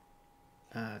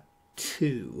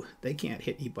 2. They can't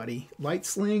hit anybody. Light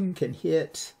Sling can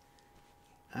hit...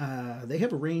 they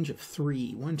have a range of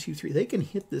 3. 1, 2, 3. They can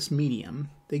hit this medium.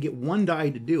 They get 1 die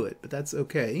to do it, but that's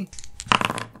okay.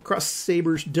 Cross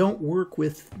sabers don't work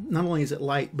with, not only is it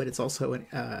light, but it's also an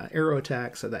arrow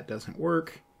attack, so that doesn't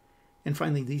work. And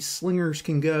finally, these slingers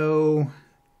can go.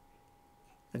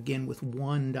 Again with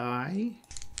 1 die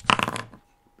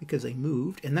because they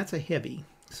moved, and that's a heavy,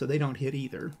 so they don't hit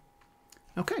either.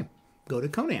 Okay, go to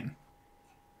Conan.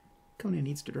 Conan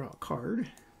needs to draw a card.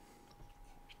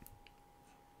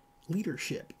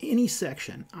 Leadership, any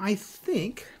section. I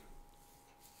think,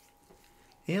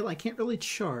 well, I can't really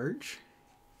charge.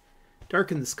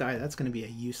 Darken the sky, that's going to be a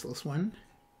useless one.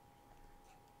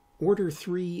 Order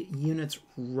 3 units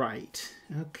right.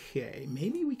 Okay,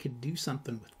 maybe we could do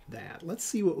something with that. Let's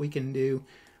see what we can do.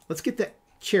 Let's get that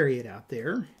chariot out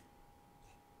there.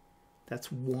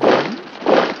 That's 1,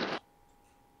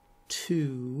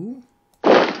 2,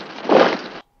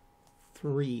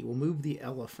 3. We'll move the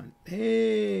elephant.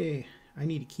 Hey, I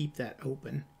need to keep that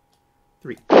open.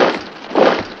 3.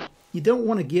 You don't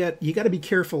want to get, you got to be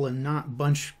careful and not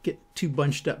get too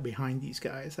bunched up behind these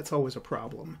guys. That's always a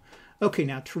problem. Okay,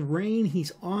 now terrain,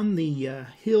 he's on the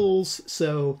hills,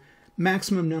 so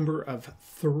maximum number of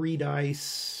 3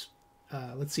 dice.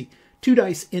 Let's see, 2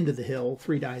 dice into the hill,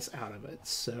 3 dice out of it.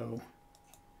 So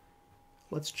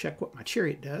let's check what my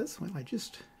chariot does. Well,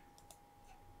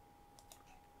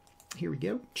 here we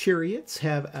go. Chariots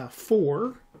have a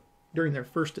 4 during their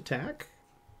first attack.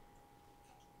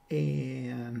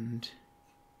 And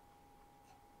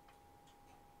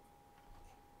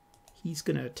he's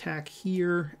going to attack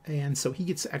here. And so he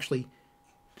gets actually,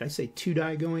 did I say 2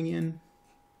 die going in?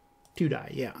 2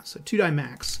 die, yeah. So 2 die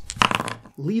max.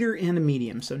 Leader and a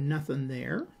medium, so nothing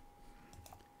there.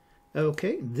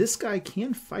 Okay, this guy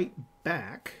can fight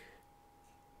back.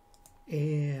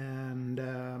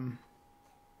 And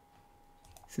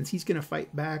since he's going to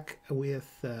fight back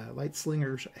with light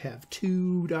slingers, have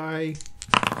 2 die,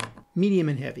 medium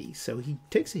and heavy, so he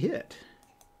takes a hit.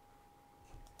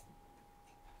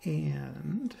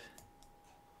 And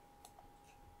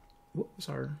what was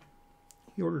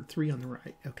he ordered 3 on the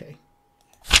right. Okay,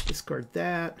 discard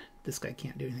that. This guy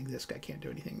can't do anything. This guy can't do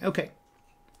anything. Okay,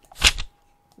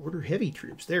 order heavy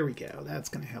troops. There we go. That's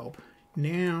going to help.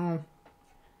 Now,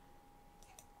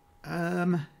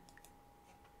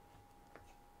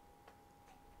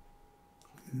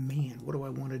 man, what do I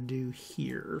want to do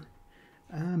here?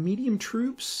 Medium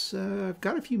troops. I've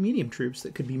got a few medium troops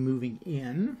that could be moving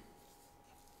in,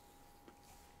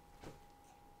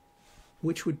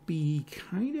 which would be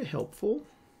kind of helpful.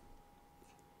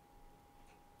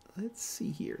 Let's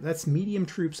see here. That's medium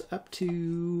troops up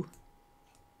to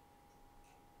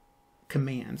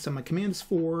command. So my command is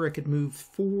 4. I could move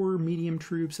 4 medium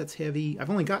troops. That's heavy. I've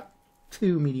only got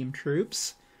 2 medium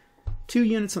troops. 2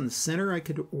 units on the center I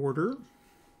could order.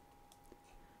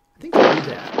 I think I'll do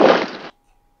that.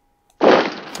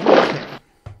 Okay.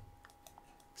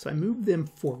 So I moved them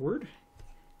forward.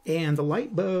 And the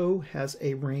light bow has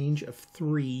a range of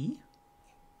 3.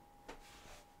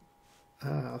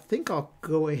 I think I'll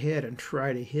go ahead and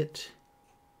try to hit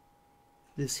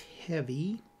this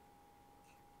heavy.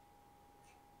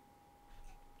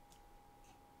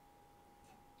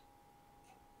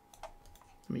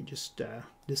 Let me just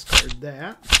discard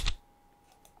that.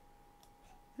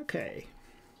 Okay.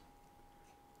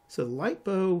 So the light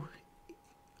bow,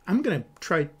 I'm going to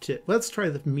try to, let's try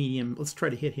the medium. Let's try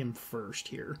to hit him first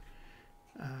here.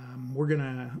 We're going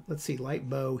to, let's see, light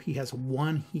bow. He has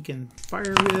 1 he can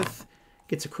fire with.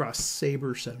 Gets across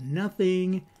saber, so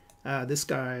nothing. This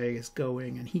guy is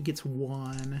going, and he gets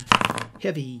 1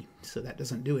 heavy, so that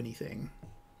doesn't do anything.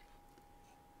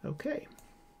 Okay.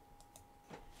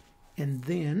 And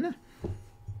then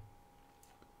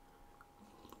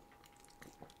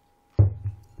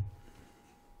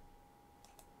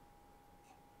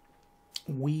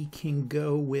we can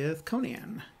go with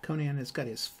Conan. Conan has got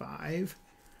his 5.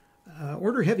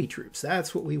 Order heavy troops.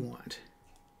 That's what we want.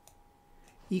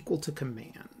 Equal to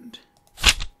command.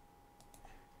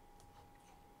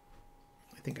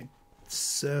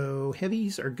 So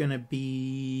heavies are going to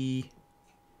be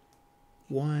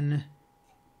 1.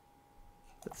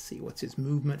 Let's see, what's his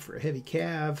movement for a heavy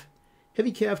cav?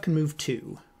 Heavy cav can move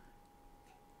 2.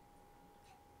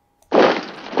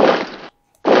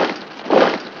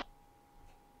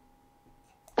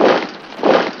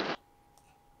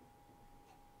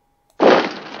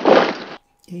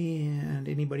 And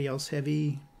anybody else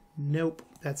heavy? Nope,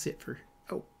 that's it for...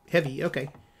 Oh, heavy, okay.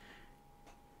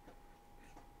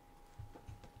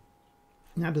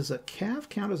 Now, does a cav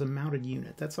count as a mounted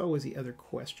unit? That's always the other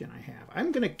question I have.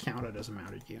 I'm going to count it as a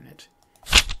mounted unit.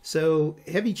 So,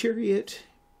 heavy chariot,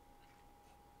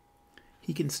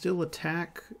 he can still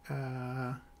attack.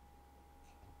 I'm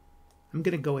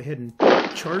going to go ahead and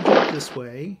charge it this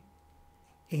way.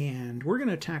 And we're going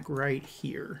to attack right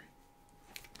here.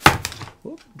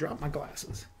 Whoop, drop my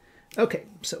glasses. Okay,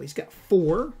 so he's got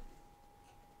 4.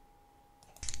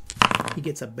 He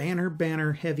gets a banner,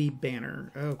 banner, heavy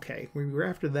banner. Okay, we were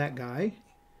after that guy.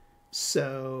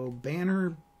 So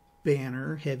banner,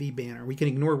 banner, heavy banner. We can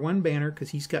ignore one banner because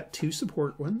he's got 2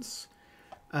 support ones.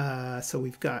 So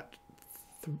we've got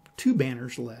 2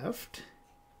 banners left.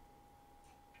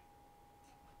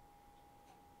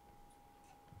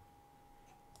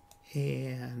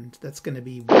 And that's going to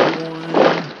be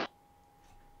 1.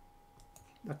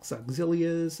 That's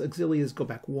auxilias. Auxilias go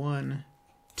back 1,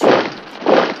 2.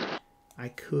 I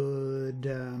could...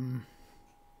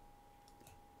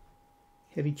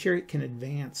 Heavy Chariot can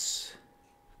advance.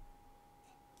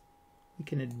 We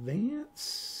can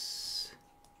advance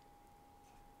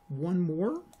 1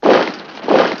 more.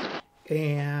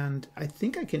 And I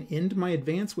think I can end my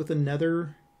advance with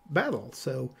another battle.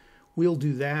 So we'll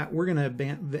do that. We're going to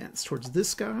advance towards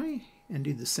this guy and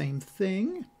do the same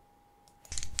thing.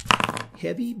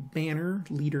 Heavy, banner,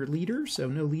 leader, leader. So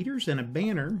no leaders and a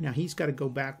banner. Now he's got to go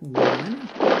back 1.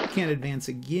 Can't advance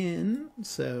again.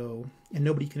 So, and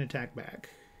nobody can attack back.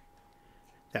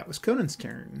 That was Conan's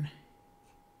turn.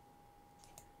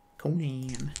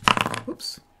 Conan.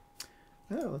 Whoops.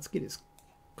 Oh, let's get his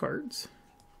cards.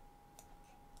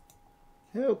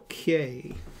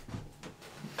 Okay.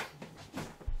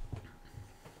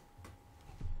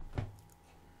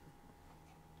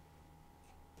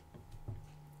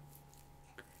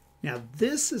 Now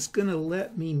this is going to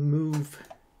let me move.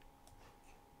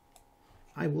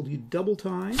 I will do double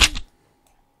time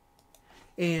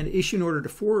and issue an order to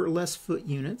 4 or less foot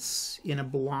units in a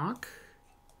block,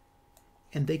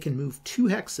 and they can move 2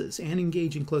 hexes and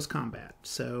engage in close combat.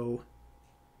 So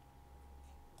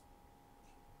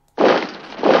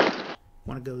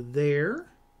want to go there.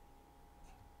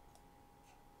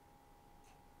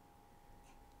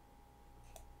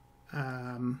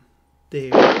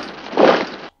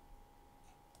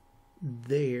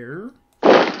 There,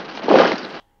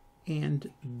 and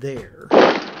there.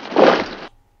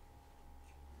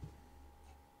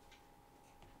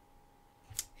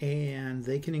 And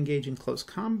they can engage in close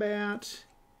combat.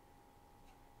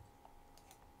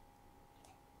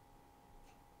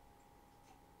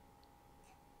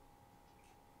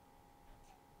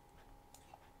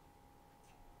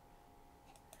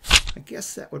 I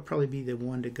guess that would probably be the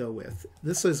one to go with.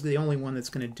 This is the only one that's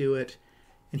going to do it.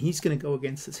 And he's going to go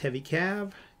against this heavy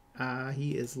cav.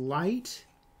 He is light.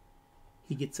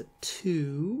 He gets a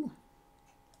 2.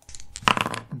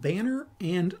 Banner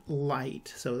and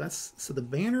light. So the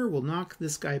banner will knock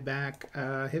this guy back.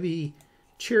 Heavy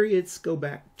chariots go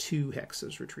back 2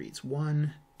 hexes. Retreats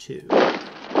 1, 2.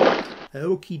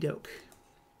 Okie doke.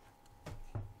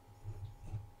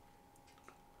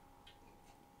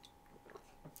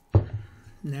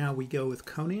 Now we go with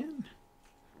Conan.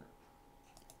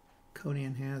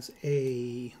 Conan has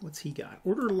a, what's he got?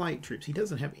 Order light troops. He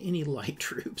doesn't have any light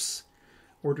troops.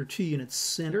 Order 2 units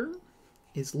center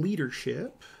is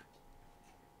leadership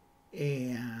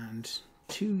and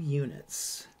 2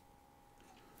 units.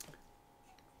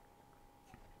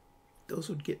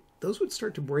 Those would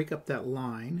start to break up that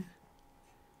line.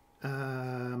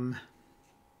 I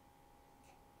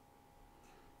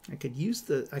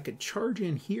could charge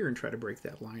in here and try to break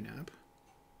that line up.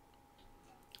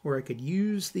 Or I could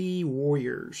use the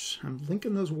warriors. I'm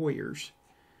linking those warriors.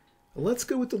 Let's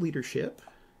go with the leadership.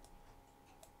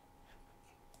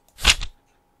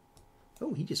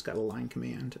 Oh, he just got a line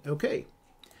command. Okay.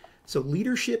 So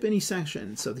leadership any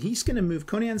section. So he's going to move.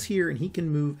 Conan's here and he can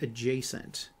move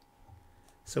adjacent.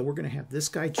 So we're going to have this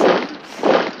guy charge.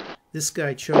 This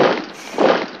guy charge.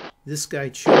 This guy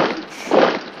charge.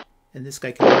 And this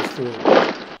guy can move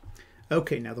forward.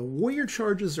 Okay, now the warrior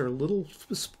charges are a little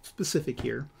specific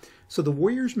here. So the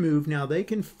warriors move. Now they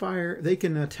can fire, they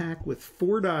can attack with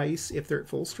 4 dice if they're at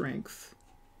full strength.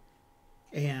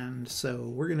 And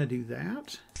so we're going to do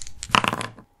that.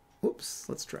 Oops,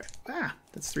 let's try it. Ah,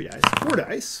 that's 3 dice. 4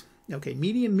 dice. Okay,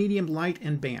 medium, medium, light,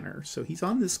 and banner. So he's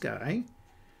on this guy.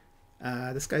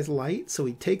 This guy's light, so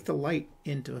we take the light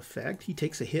into effect. He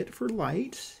takes a hit for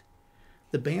light.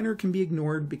 The banner can be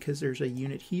ignored because there's a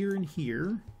unit here and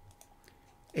here.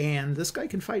 And this guy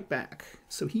can fight back.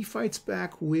 So he fights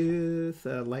back with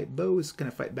light bow is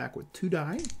going to fight back with 2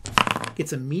 die.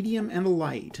 Gets a medium and a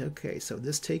light. Okay, so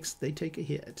they take a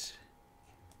hit.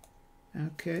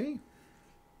 Okay.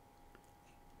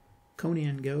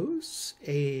 Conan goes,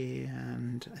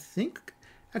 and I think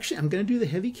actually I'm going to do the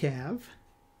heavy cav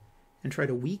and try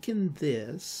to weaken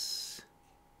this,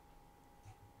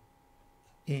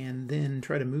 and then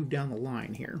try to move down the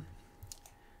line here.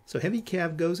 So heavy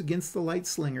cav goes against the light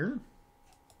slinger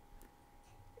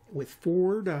with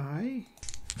 4 die.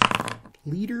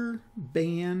 Leader,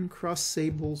 ban, cross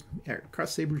sabers,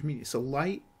 medium. So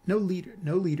light no leader,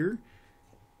 no leader.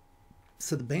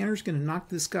 So the banner's going to knock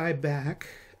this guy back.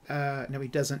 No, he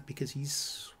doesn't because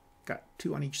he's got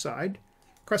 2 on each side.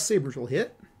 Cross sabers will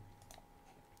hit.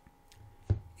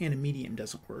 And a medium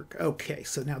doesn't work. Okay,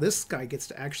 so now this guy gets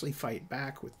to actually fight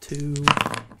back with 2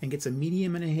 and gets a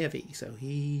medium and a heavy. So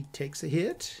he takes a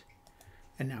hit.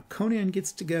 And now Conan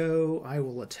gets to go. I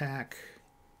will attack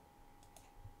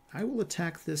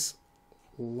this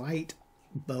light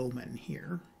bowman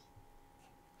here.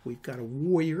 We've got a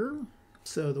warrior.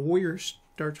 So the warrior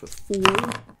starts with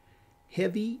 4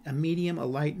 heavy, a medium, a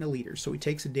light, and a leader. So he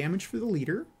takes a damage for the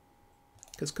leader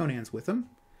because Conan's with him.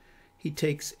 He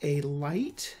takes a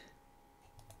light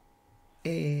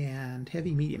and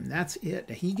heavy, medium. That's it.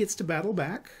 Now he gets to battle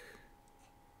back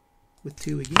with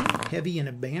 2 again. Heavy and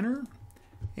a banner.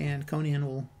 And Conan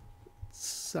will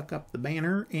suck up the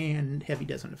banner, and heavy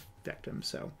doesn't affect him.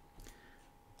 So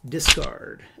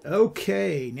discard.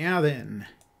 Okay, now then.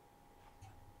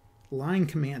 Line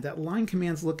command. That line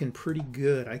command's looking pretty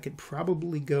good. I could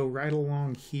probably go right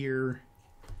along here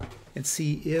and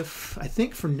see if, I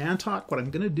think from Nantok, what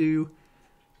I'm going to do,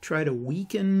 try to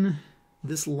weaken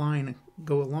this line,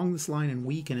 go along this line and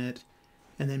weaken it,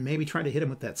 and then maybe try to hit him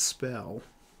with that spell.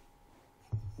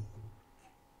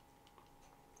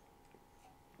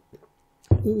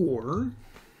 Or,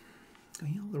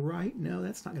 well, the right, no,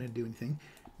 that's not going to do anything.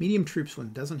 Medium troops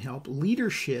one doesn't help.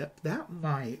 Leadership, that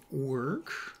might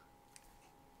work.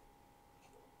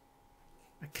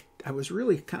 I was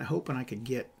really kind of hoping I could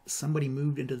get somebody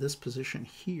moved into this position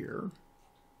here.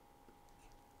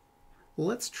 Well,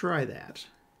 let's try that.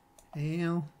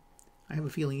 Well, I have a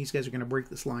feeling these guys are going to break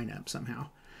this line up somehow.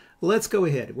 Let's go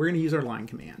ahead. We're going to use our line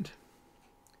command.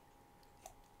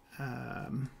 Now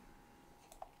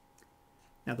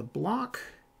the block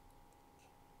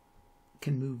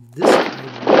can move this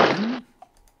guy 1,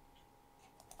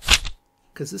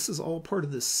 because this is all part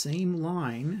of the same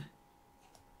line.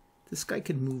 This guy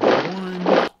could move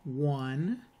 1,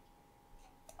 1,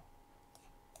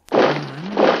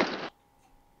 1,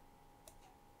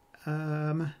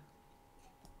 1,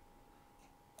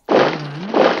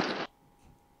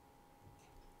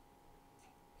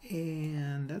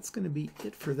 and that's going to be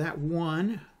it for that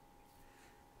one.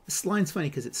 This line's funny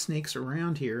because it snakes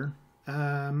around here.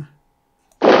 1,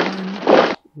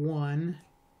 1, 1,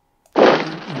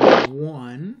 and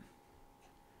 1.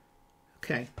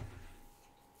 Okay.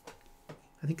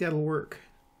 I think that'll work.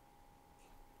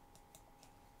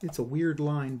 It's a weird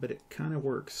line, but it kind of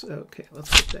works. Okay,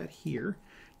 let's put that here.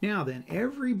 Now then,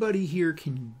 everybody here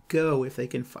can go if they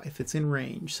can, if it's in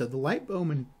range. So the light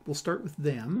bowmen will start with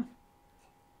them,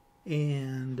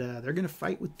 and they're going to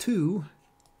fight with 2,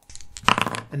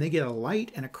 and they get a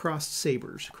light and a crossed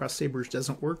sabers. Crossed sabers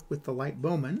doesn't work with the light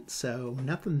bowmen, so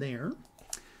nothing there.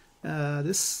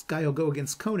 This guy will go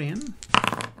against Conan.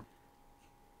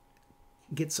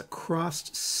 Gets a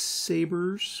crossed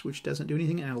sabers, which doesn't do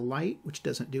anything, and a light, which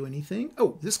doesn't do anything.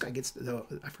 Oh, this guy gets,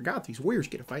 I forgot, these warriors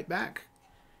get to fight back.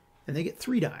 And they get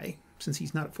 3 die, since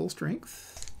he's not at full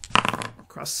strength.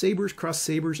 Cross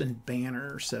sabers, and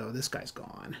banner, so this guy's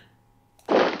gone.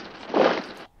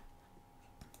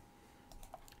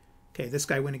 Okay, this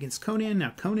guy went against Conan.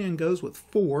 Now Conan goes with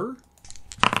 4.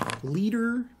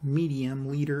 Leader, medium,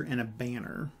 leader, and a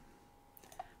banner.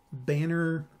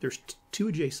 Banner, there's 2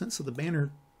 adjacent, so the banner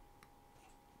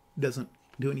doesn't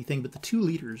do anything, but the 2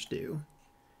 leaders do.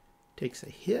 Takes a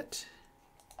hit,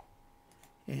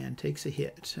 and takes a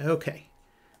hit. Okay,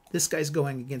 this guy's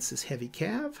going against this heavy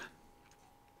cav.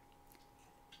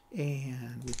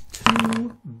 And with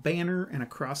 2 banner and a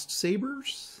crossed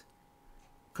sabers.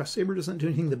 Crossed saber doesn't do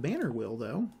anything, the banner will,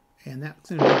 though. And that's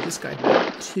going to move this guy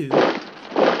back 2.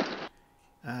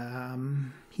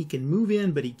 He can move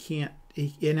in, but he can't.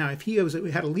 Now, if he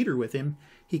had a leader with him,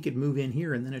 he could move in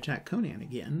here and then attack Conan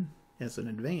again as an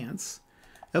advance.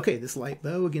 Okay, this light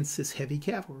bow against this heavy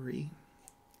cavalry.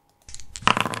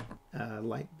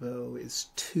 Light bow is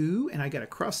 2, and I got a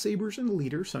cross sabers and a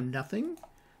leader, so nothing.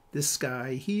 This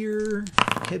guy here,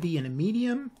 heavy and a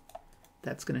medium.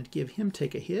 That's going to give him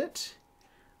take a hit.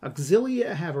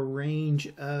 Auxilia have a range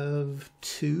of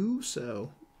 2,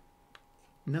 so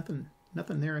nothing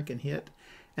there I can hit.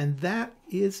 And that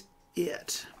is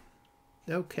it.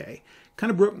 Okay.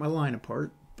 Kind of broke my line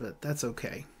apart, but that's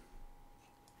okay.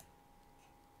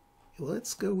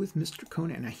 Let's go with Mr.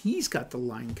 Conan. Now, he's got the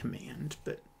line command,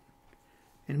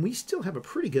 and we still have a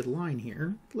pretty good line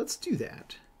here. Let's do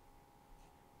that.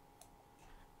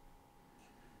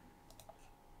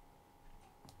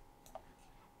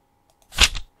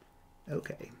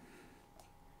 Okay.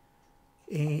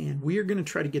 And we are going to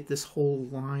try to get this whole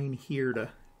line here to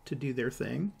do their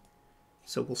thing.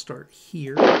 So we'll start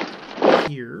here,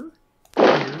 here,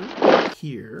 here,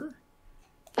 here,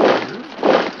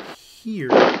 here,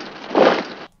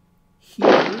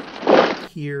 here,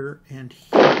 here, and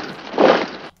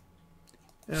here.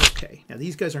 Okay, now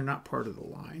these guys are not part of the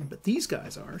line, but these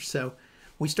guys are. So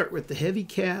we start with the heavy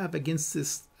cav against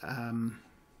this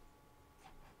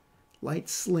light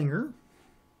slinger.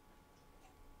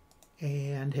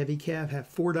 And heavy cav have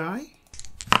 4 die.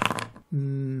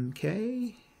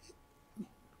 Okay.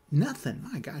 Nothing.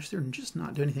 My gosh, they're just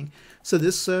not doing anything. So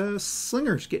this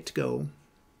slingers get to go.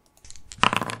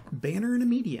 Banner and a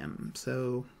medium.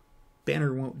 So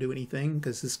banner won't do anything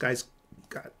because this guy's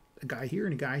got a guy here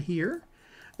and a guy here.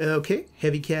 Okay,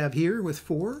 heavy cav here with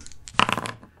 4.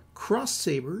 Cross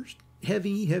sabers.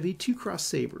 Heavy, heavy, 2 cross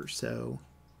sabers. So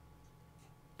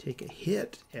take a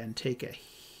hit and take a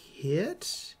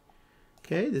hit.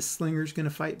 Okay, this slinger's going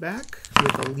to fight back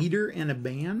with a leader and a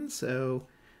band. So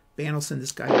band will send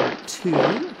this guy back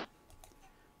 2.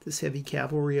 This heavy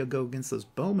cavalry will go against those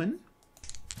bowmen.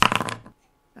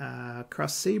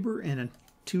 Cross saber and a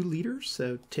 2 leaders,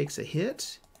 so takes a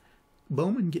hit.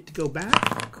 Bowmen get to go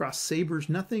back. Cross sabers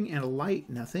nothing, and a light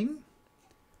nothing.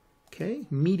 Okay,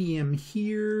 medium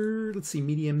here. Let's see,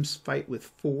 mediums fight with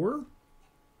 4.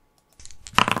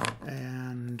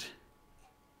 And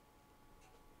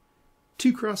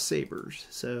 2 cross sabers,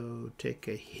 so take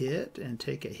a hit and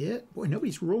take a hit. Boy,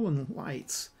 nobody's rolling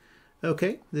lights.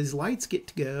 Okay, these lights get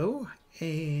to go,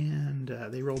 and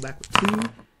they roll back with 2,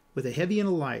 with a heavy and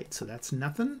a light, so that's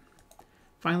nothing.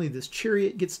 Finally, this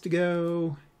chariot gets to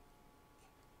go.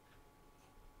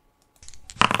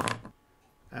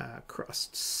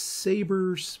 Crossed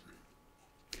sabers.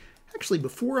 Actually,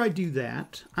 before I do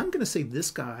that, I'm going to say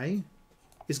this guy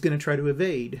is going to try to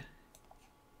evade.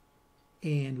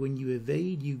 And when you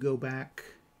evade, you go back.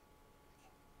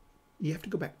 You have to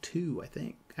go back 2, I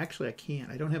think. Actually, I can't.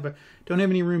 I don't have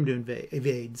any room to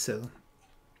evade, so I'm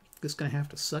just going to have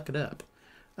to suck it up.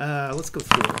 Let's go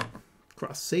 4.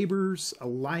 Cross sabers, a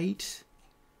light,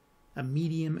 a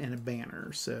medium, and a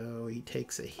banner. So he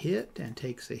takes a hit and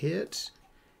takes a hit,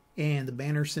 and the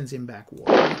banner sends him back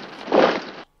 1.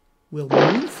 We'll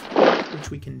move,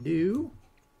 which we can do.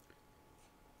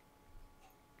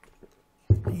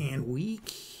 And we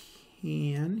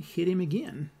can hit him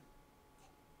again.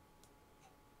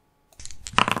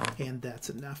 And that's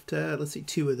enough to, let's see,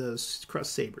 2 of those cross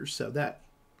sabers. So that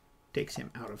takes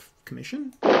him out of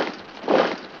commission.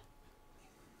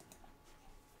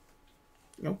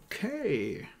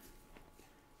 Okay.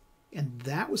 And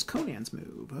that was Conan's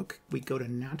move. Okay, we go to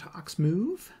Natok's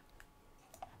move.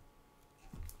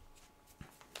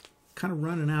 Kind of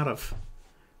running out of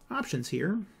options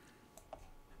here.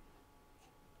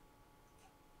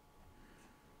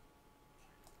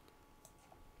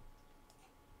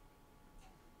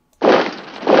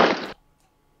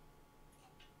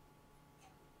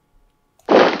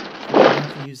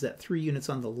 Use that 3 units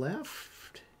on the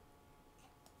left,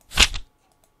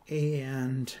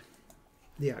 and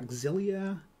the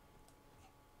auxilia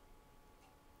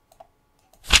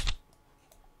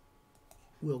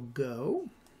will go.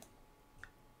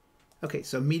 Okay,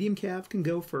 so medium cav can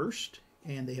go first,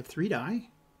 and they have 3 die.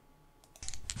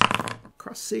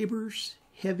 Cross sabers,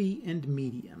 heavy and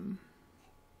medium.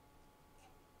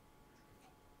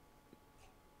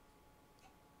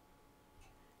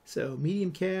 So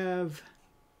medium cav.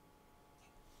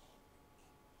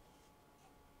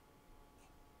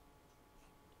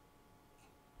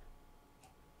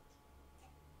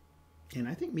 And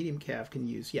I think medium cav can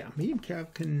use, yeah, medium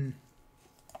cav can,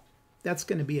 that's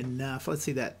going to be enough. Let's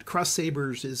see, that cross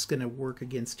sabers is going to work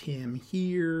against him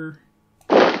here.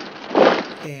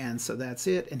 And so that's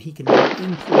it. And he can do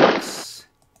inputs.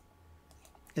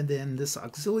 And then this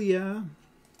auxilia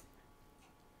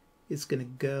is going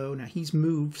to go. Now he's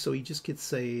moved, so he just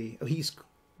gets a, oh, he's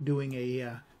doing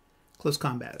a close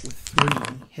combat with 3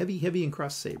 heavy, heavy, and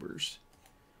cross sabers.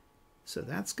 So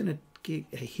that's going to get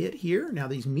a hit here. Now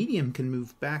these medium can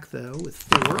move back though with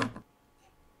 4,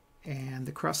 and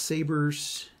the cross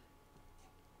sabers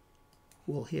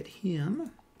will hit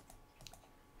him.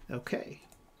 Okay,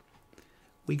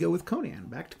 we go with Conan.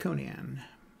 Back to Conan.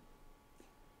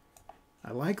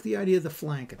 I like the idea of the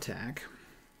flank attack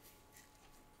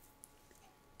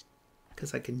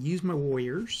because I can use my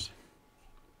warriors.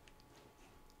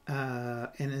 And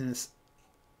then this,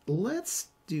 let's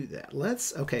do that.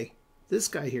 Okay. This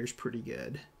guy here is pretty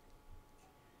good.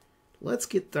 Let's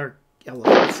get our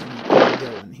elephants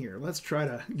going here. Let's try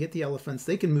to get the elephants.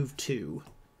 They can move 2.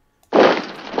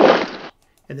 And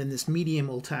then this medium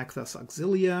will attack this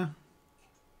auxilia.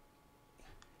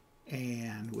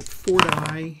 And with 4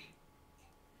 die,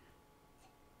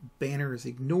 Banner is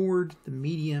ignored. The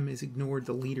medium is ignored.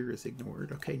 The leader is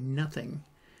ignored. Okay, nothing.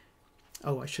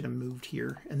 Oh, I should have moved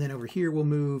here. And then over here we'll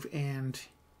move, and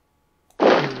here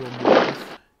we'll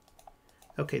move.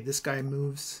 Okay, this guy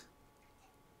moves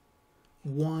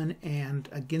 1 and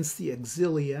against the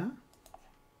Auxilia.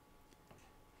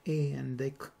 And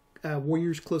they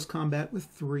warriors close combat with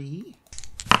 3.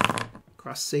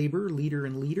 Cross saber, leader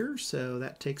and leader, so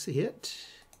that takes a hit.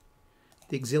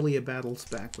 The Auxilia battles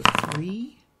back with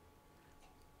 3.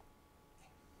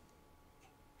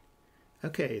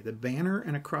 Okay, the banner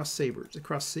and a cross sabers. The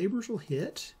cross sabers will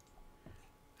hit.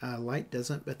 Light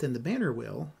doesn't, but then the banner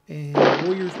will. And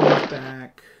warriors move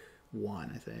back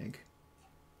 1, I think.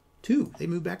 2. They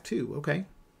move back 2. Okay.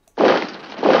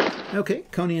 Okay,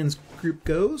 Conan's group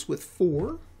goes with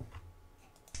 4.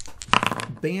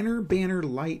 Banner, banner,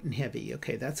 light, and heavy.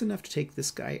 Okay, that's enough to take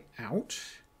this guy out.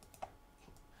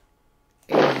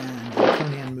 And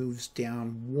Conan moves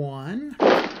down 1.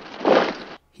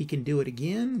 He can do it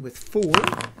again with 4.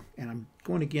 And I'm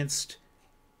going against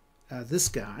this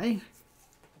guy.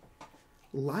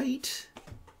 Light,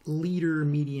 leader,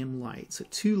 medium, light. So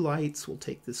 2 lights will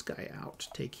take this guy out.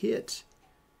 Take hit.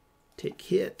 Take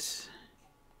hit.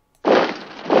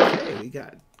 Okay, we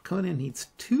got Conan needs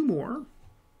 2 more.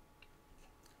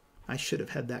 I should have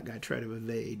had that guy try to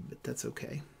evade, but that's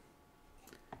okay.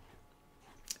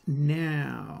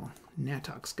 Now,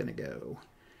 Natok's going to go.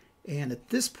 And at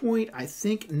this point, I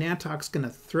think Natok's going to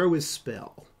throw his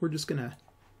spell. We're just going to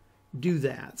do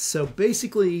that. So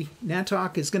basically,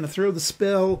 Natok is going to throw the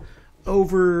spell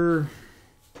over...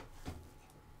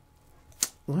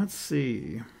 Let's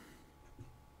see.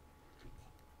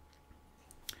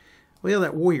 Well,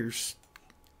 that warrior's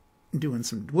doing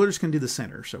some... We're just going to do the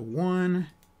center. So 1,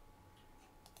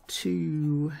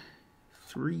 2,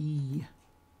 3,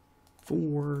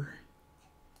 4,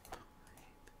 5,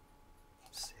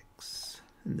 6.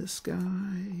 And this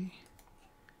guy...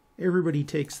 Everybody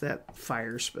takes that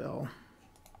fire spell.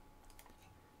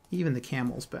 Even the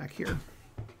camels back here.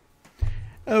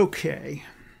 Okay.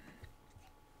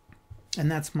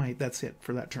 And that's it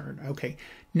for that turn. Okay.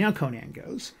 Now Conan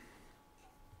goes.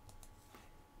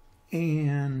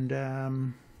 And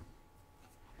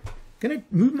gonna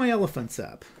move my elephants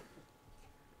up.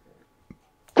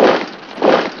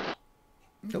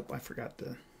 Nope, I forgot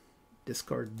to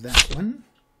discard that one.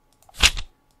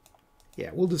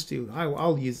 Yeah, we'll just do, I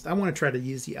want to try to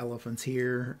use the elephants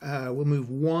here. We'll move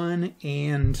 1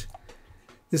 and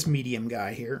this medium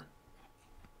guy here.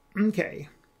 Okay.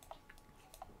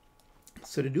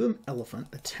 So to do an elephant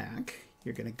attack,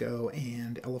 you're going to go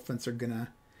and elephants are going to,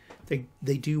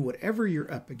 they do whatever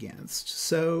you're up against.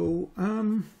 So,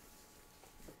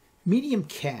 medium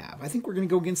cav. I think we're going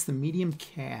to go against the medium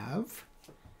cav.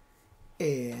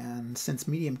 And since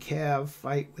medium cav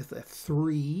fight with a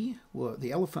 3, well,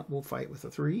 the elephant will fight with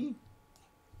a 3.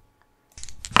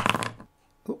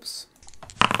 Oops.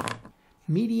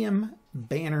 Medium,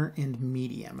 banner, and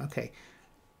medium. Okay.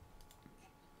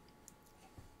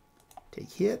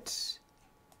 Take hit.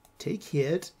 Take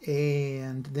hit.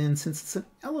 And then since it's an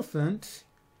elephant,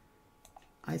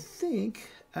 I think...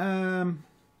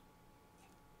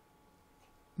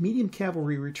 medium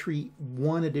cavalry retreat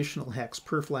 1 additional hex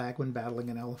per flag when battling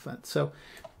an elephant. So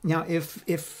now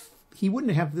if he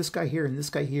wouldn't have this guy here and this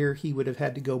guy here, he would have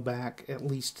had to go back at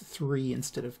least 3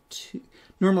 instead of 2.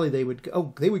 Normally they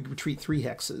would retreat 3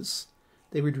 hexes.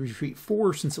 They would retreat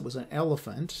 4 since it was an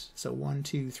elephant. So 1,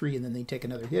 2, 3, and then they take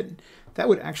another hit. That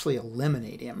would actually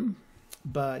eliminate him.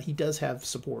 But he does have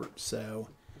support, so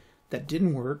that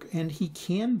didn't work. And he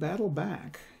can battle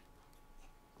back.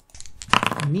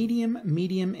 Medium,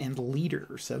 medium, and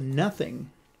leader. So nothing.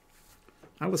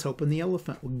 I was hoping the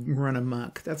elephant would run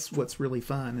amok. That's what's really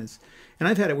fun. And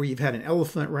I've had it where you've had an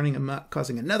elephant running amok,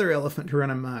 causing another elephant to run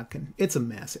amok, and it's a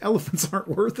mess. Elephants aren't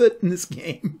worth it in this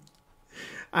game.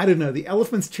 I don't know. The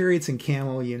elephants, chariots, and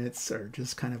camel units are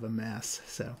just kind of a mess.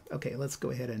 So, okay, let's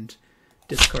go ahead and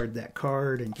discard that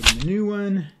card and give him a new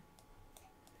one.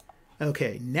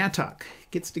 Okay, Natok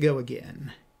gets to go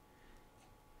again.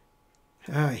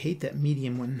 I hate that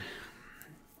medium one.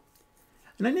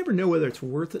 And I never know whether it's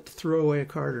worth it to throw away a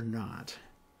card or not.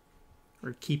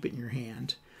 Or keep it in your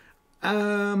hand.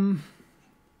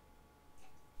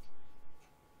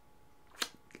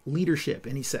 Leadership,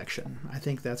 any section. I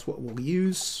think that's what we'll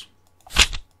use.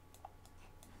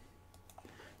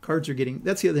 Cards are getting...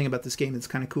 That's the other thing about this game that's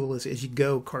kind of cool is as you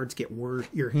go, cards get worse.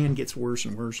 Your hand gets worse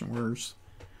and worse and worse.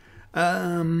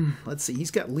 Let's see.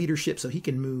 He's got leadership, so he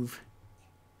can move...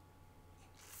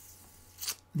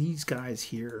 these guys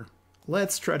here.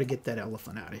 Let's try to get that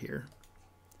elephant out of here.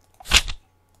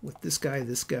 With this guy,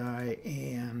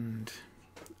 and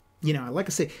you know, like I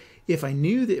say, if I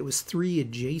knew that it was 3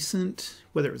 adjacent,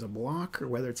 whether it was a block or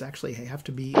whether it's actually have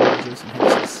to be adjacent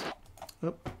hexes.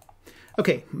 Oh.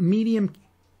 Okay, medium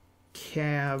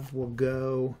cav will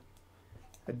go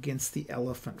against the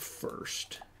elephant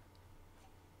first.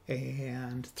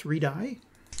 And 3 die.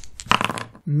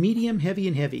 Medium, heavy,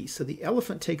 and heavy. So the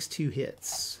elephant takes 2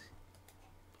 hits.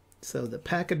 So the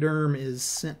pachyderm is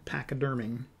sent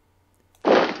pachyderming.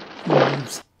 He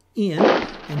moves in,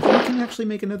 and he can actually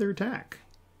make another attack.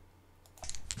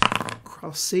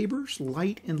 Cross sabers,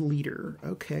 light, and leader.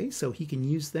 Okay, so he can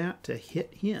use that to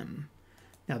hit him.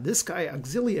 Now this guy,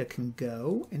 Auxilia, can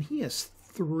go, and he has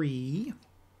 3.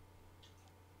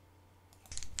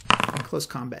 In close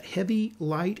combat, heavy,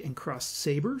 light, and crossed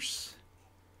sabers.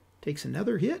 Takes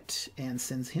another hit and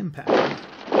sends him packing.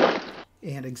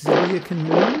 And Auxilia can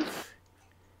move,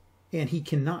 and he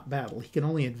cannot battle. He can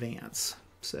only advance,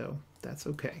 so that's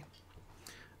okay.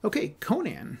 Okay,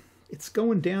 Conan. It's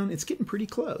going down. It's getting pretty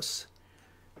close.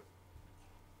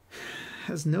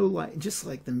 Has no light, just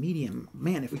like the medium.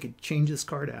 Man, if we could change this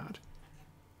card out.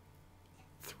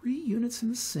 3 units in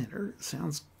the center.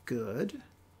 Sounds good.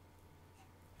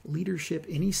 Leadership,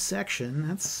 any section.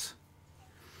 That's...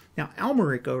 Now,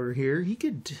 Almeric over here, he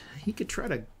could try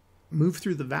to move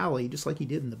through the valley just like he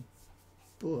did in the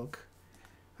book.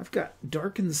 I've got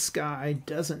Darken the Sky,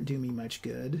 doesn't do me much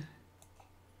good.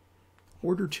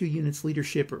 Order 2 units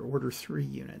leadership or order 3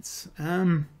 units.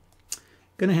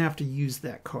 Gonna have to use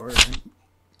that card.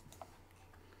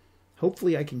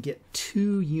 Hopefully I can get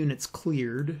 2 units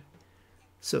cleared.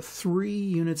 So 3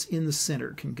 units in the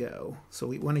center can go. So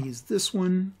we want to use this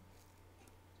one.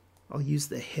 I'll use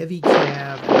the heavy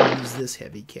cav, and I'll use this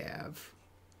heavy cav.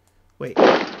 Wait.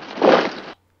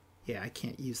 Yeah, I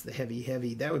can't use the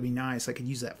heavy. That would be nice. I could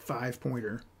use that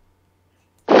 5-pointer.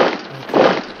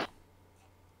 Okay.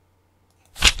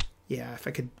 Yeah, if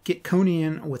I could get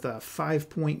Conan with a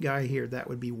 5-point guy here, that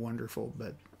would be wonderful,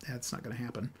 but that's not going to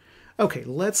happen. Okay,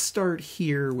 let's start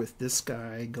here with this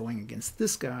guy going against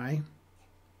this guy.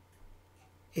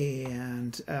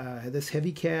 And this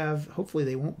heavy cav, hopefully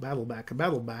they won't battle back. A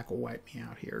battle back will wipe me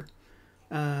out here.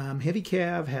 Heavy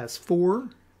cav has 4.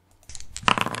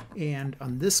 And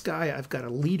on this guy, I've got a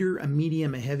leader, a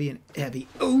medium, a heavy, and heavy.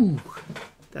 Oh,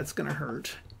 that's going to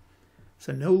hurt.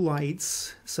 So no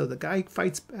lights. So the guy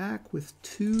fights back with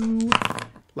 2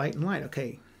 light and light.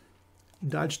 Okay,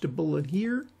 dodged a bullet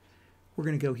here. We're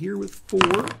going to go here with 4.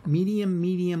 Medium,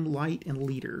 medium, light, and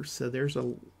leader. So there's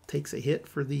takes a hit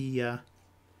for the...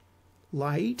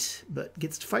 light, but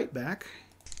gets to fight back.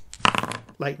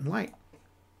 Light and light.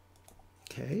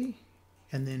 Okay.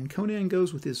 And then Conan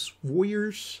goes with his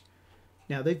warriors.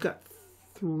 Now they've got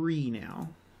 3 now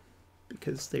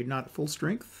because they're not at full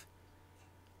strength.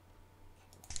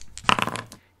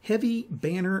 Heavy,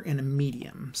 banner, and a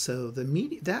medium. So the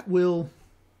medium, that will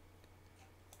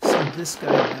send this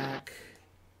guy back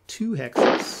 2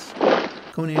 hexes.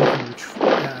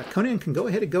 Conan can go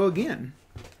ahead and go again.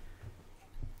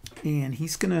 And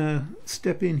he's going to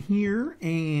step in here,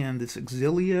 and this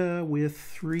Auxilia with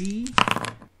 3,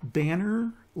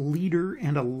 banner, leader,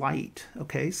 and a light.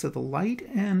 Okay, so the light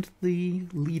and the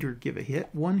leader give a hit.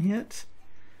 1 hit,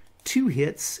 2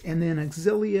 hits, and then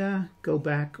Auxilia go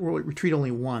back, or retreat only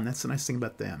 1. That's the nice thing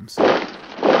about them. So,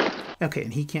 okay,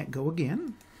 and he can't go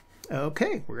again.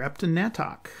 Okay, we're up to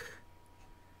Natok.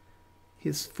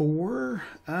 His 4...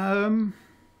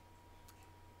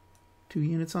 2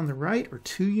 units on the right or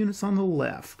 2 units on the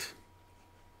left.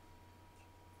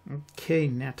 Okay,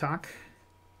 Natok.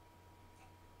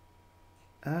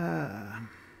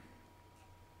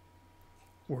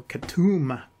 Or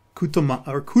Kutuman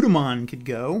could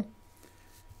go.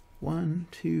 1,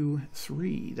 2,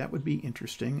 3. That would be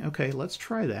interesting. Okay, let's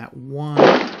try that. 1,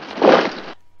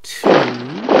 2.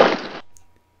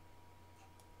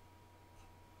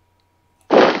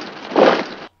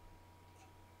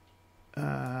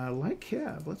 Light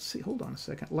cav. Let's see. Hold on a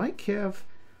second. Light cav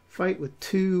fight with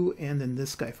 2, and then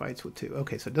this guy fights with 2.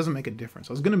 Okay, so it doesn't make a difference.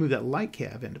 I was going to move that light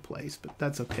cav into place, but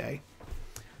that's okay.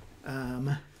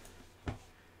 Okay,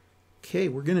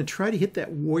 we're going to try to hit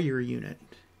that warrior unit.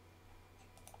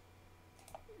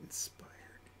 Inspired.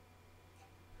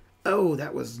 Oh,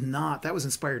 that was not. That was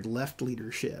inspired left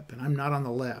leadership, and I'm not on the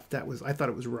left. That was. I thought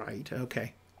it was right.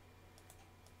 Okay.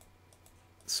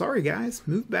 Sorry, guys.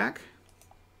 Move back.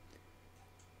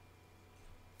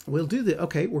 We'll do the...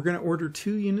 Okay, we're going to order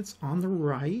 2 units on the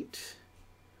right.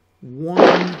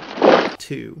 1,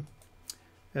 2.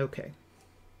 Okay.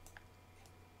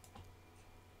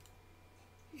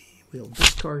 We'll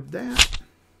discard that.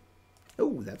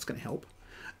 Oh, that's going to help.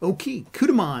 Okay,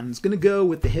 Kudamon's going to go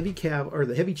with the heavy cav or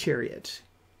the heavy chariot.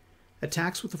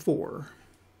 Attacks with a 4.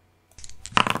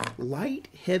 Light,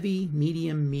 heavy,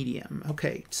 medium, medium.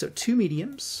 Okay, so 2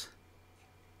 mediums.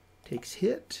 Takes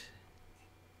hit.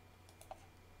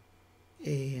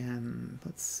 And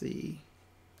let's see.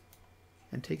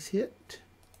 And takes hit.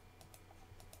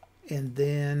 And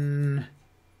then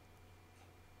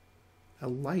a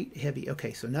light, heavy.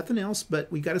 Okay, so nothing else,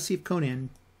 but we got to see if Conan.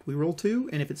 We roll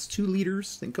 2, and if it's 2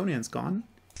 liters, then Conan's gone.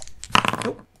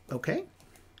 Nope. Okay.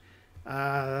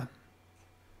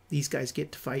 These guys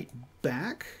get to fight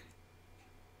back.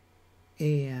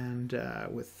 And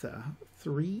with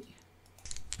 3.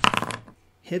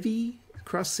 Heavy,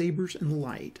 cross sabers, and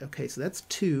light. Okay, so that's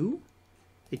 2.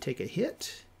 They take a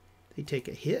hit. They take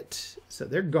a hit. So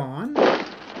they're gone.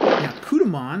 Now,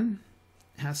 Kudaman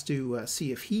has to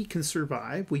see if he can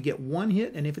survive. We get 1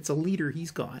 hit, and if it's a leader,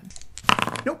 he's gone.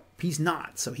 Nope, he's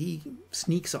not, so he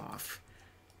sneaks off.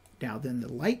 Now, then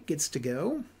the light gets to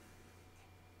go.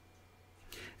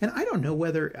 And I don't know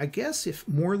whether, I guess if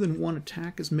more than 1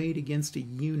 attack is made against a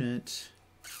unit,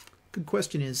 good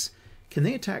question is, can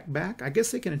they attack back? I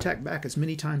guess they can attack back as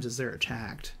many times as they're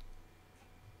attacked.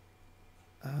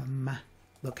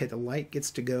 Okay, the light gets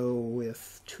to go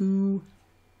with 2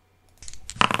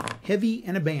 heavy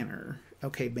and a banner.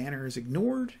 Okay, banner is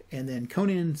ignored, and then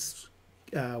Conan's,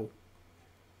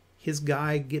 his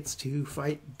guy gets to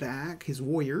fight back, his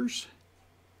warriors.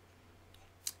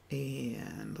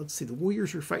 And let's see, the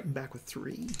warriors are fighting back with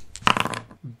 3.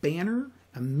 Banner,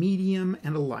 a medium,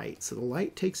 and a light. So the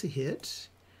light takes a hit.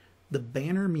 The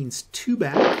banner means 2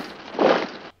 back.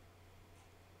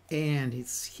 And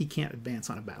he can't advance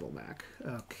on a battle back.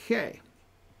 Okay.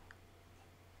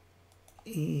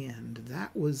 And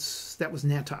that was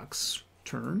Natok's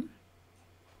turn.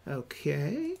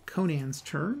 Okay, Conan's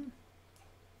turn.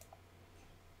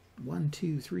 1,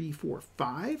 2, 3, 4,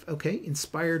 5. Okay,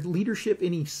 inspired leadership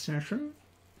any session.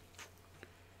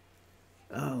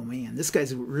 Oh man, this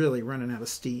guy's really running out of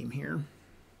steam here.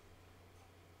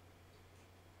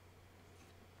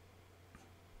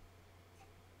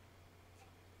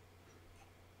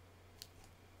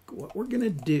 What we're going to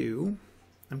do,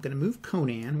 I'm going to move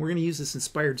Conan. We're going to use this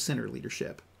inspired center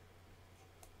leadership.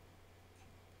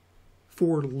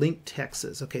 4 linked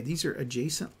hexes. Okay, these are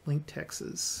adjacent linked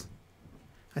hexes.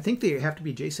 I think they have to be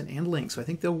adjacent and linked, so I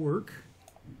think they'll work.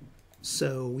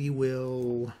 So we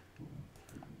will...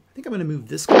 I think I'm going to move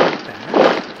this guy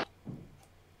back.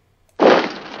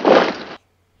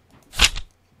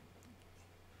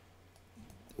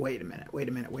 Wait a minute.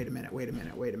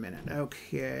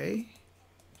 Okay.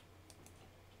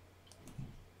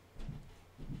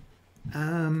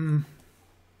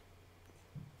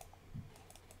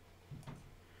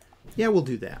 Yeah, we'll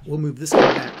do that. We'll move this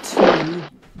guy back too.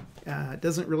 It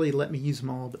doesn't really let me use them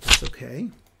all, but that's okay.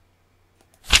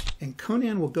 And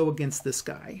Conan will go against this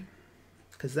guy,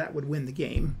 because that would win the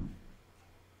game.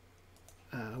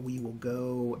 We will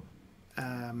go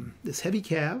this heavy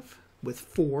cav with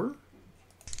 4.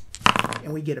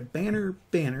 And we get a banner,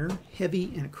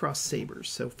 heavy, and a cross sabers.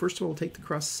 So first of all, we'll take the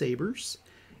cross sabers.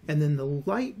 And then the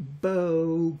light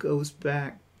bow goes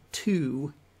back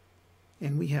 2.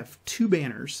 And we have 2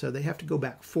 banners, so they have to go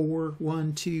back 4.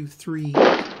 1, 2, 3. And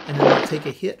then they'll take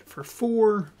a hit for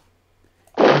 4.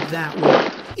 And that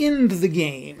will end the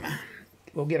game.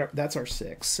 We'll get that's our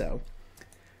 6. So,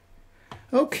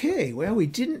 okay. Well, we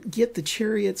didn't get the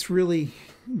chariots really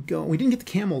going. We didn't get the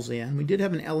camels in. We did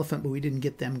have an elephant, but we didn't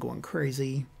get them going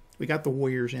crazy. We got the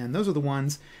warriors in. Those are the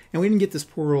ones. And we didn't get this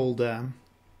poor old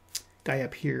guy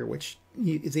up here, which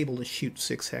he is able to shoot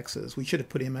 6 hexes. We should have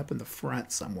put him up in the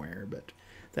front somewhere, but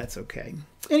that's okay.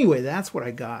 Anyway, that's what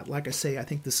I got. Like I say, I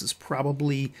think this is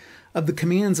probably, of the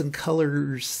commands and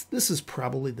colors, this is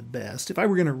probably the best. If I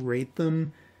were going to rate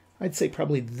them, I'd say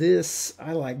probably this.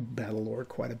 I like Battlelore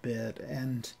quite a bit,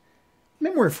 and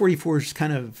Memoir 44 is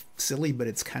kind of silly, but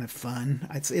it's kind of fun.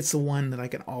 It's the one that I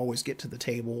can always get to the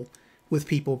table with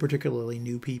people, particularly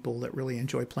new people that really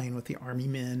enjoy playing with the army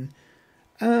men.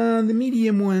 The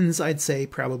medium ones, I'd say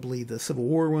probably the Civil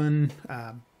War one,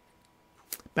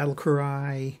 Battle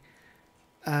Cry,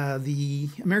 the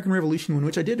American Revolution one,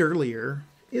 which I did earlier,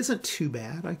 isn't too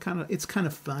bad. It's kind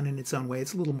of fun in its own way.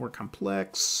 It's a little more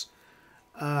complex.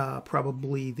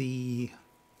 Probably the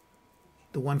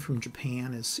one from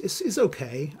Japan is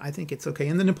okay. I think it's okay.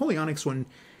 And the Napoleonics one,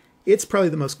 it's probably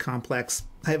the most complex.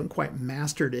 I haven't quite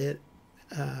mastered it.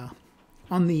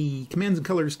 On the Commands and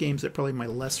Colors games, they're probably my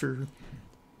lesser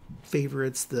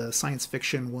favorites. The science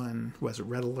fiction one was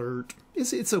Red Alert.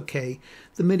 It's okay.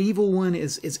 The medieval one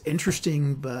is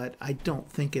interesting, but I don't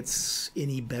think it's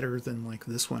any better than like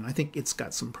this one. I think it's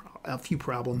got a few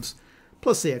problems,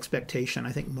 Plus the expectation.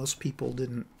 I think most people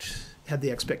didn't have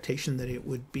the expectation that it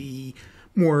would be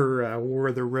more War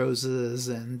of the Roses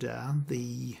and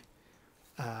the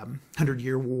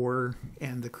 100-Year War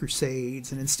and the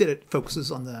Crusades, and instead it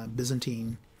focuses on the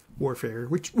Byzantine warfare,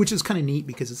 which is kind of neat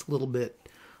because it's a little bit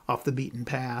off the beaten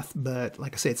path, but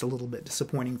like I say, it's a little bit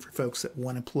disappointing for folks that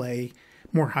want to play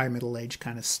more high Middle Age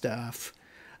kind of stuff.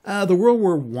 The World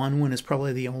War I one is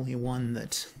probably the only one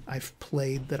that I've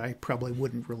played that I probably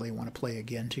wouldn't really want to play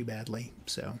again too badly.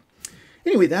 So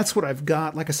anyway, that's what I've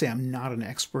got. Like I say, I'm not an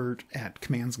expert at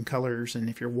commands and colors, and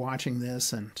if you're watching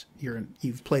this and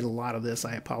you've played a lot of this,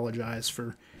 I apologize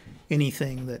for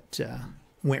anything that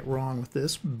went wrong with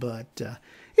this, but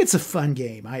it's a fun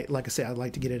game. Like I say, I'd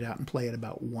like to get it out and play it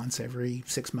about once every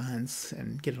 6 months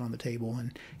and get it on the table,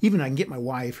 and even I can get my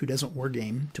wife, who doesn't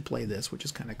wargame, to play this, which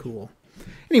is kind of cool.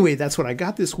 Anyway, that's what I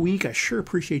got this week. I sure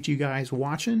appreciate you guys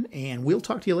watching, and we'll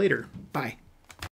talk to you later. Bye.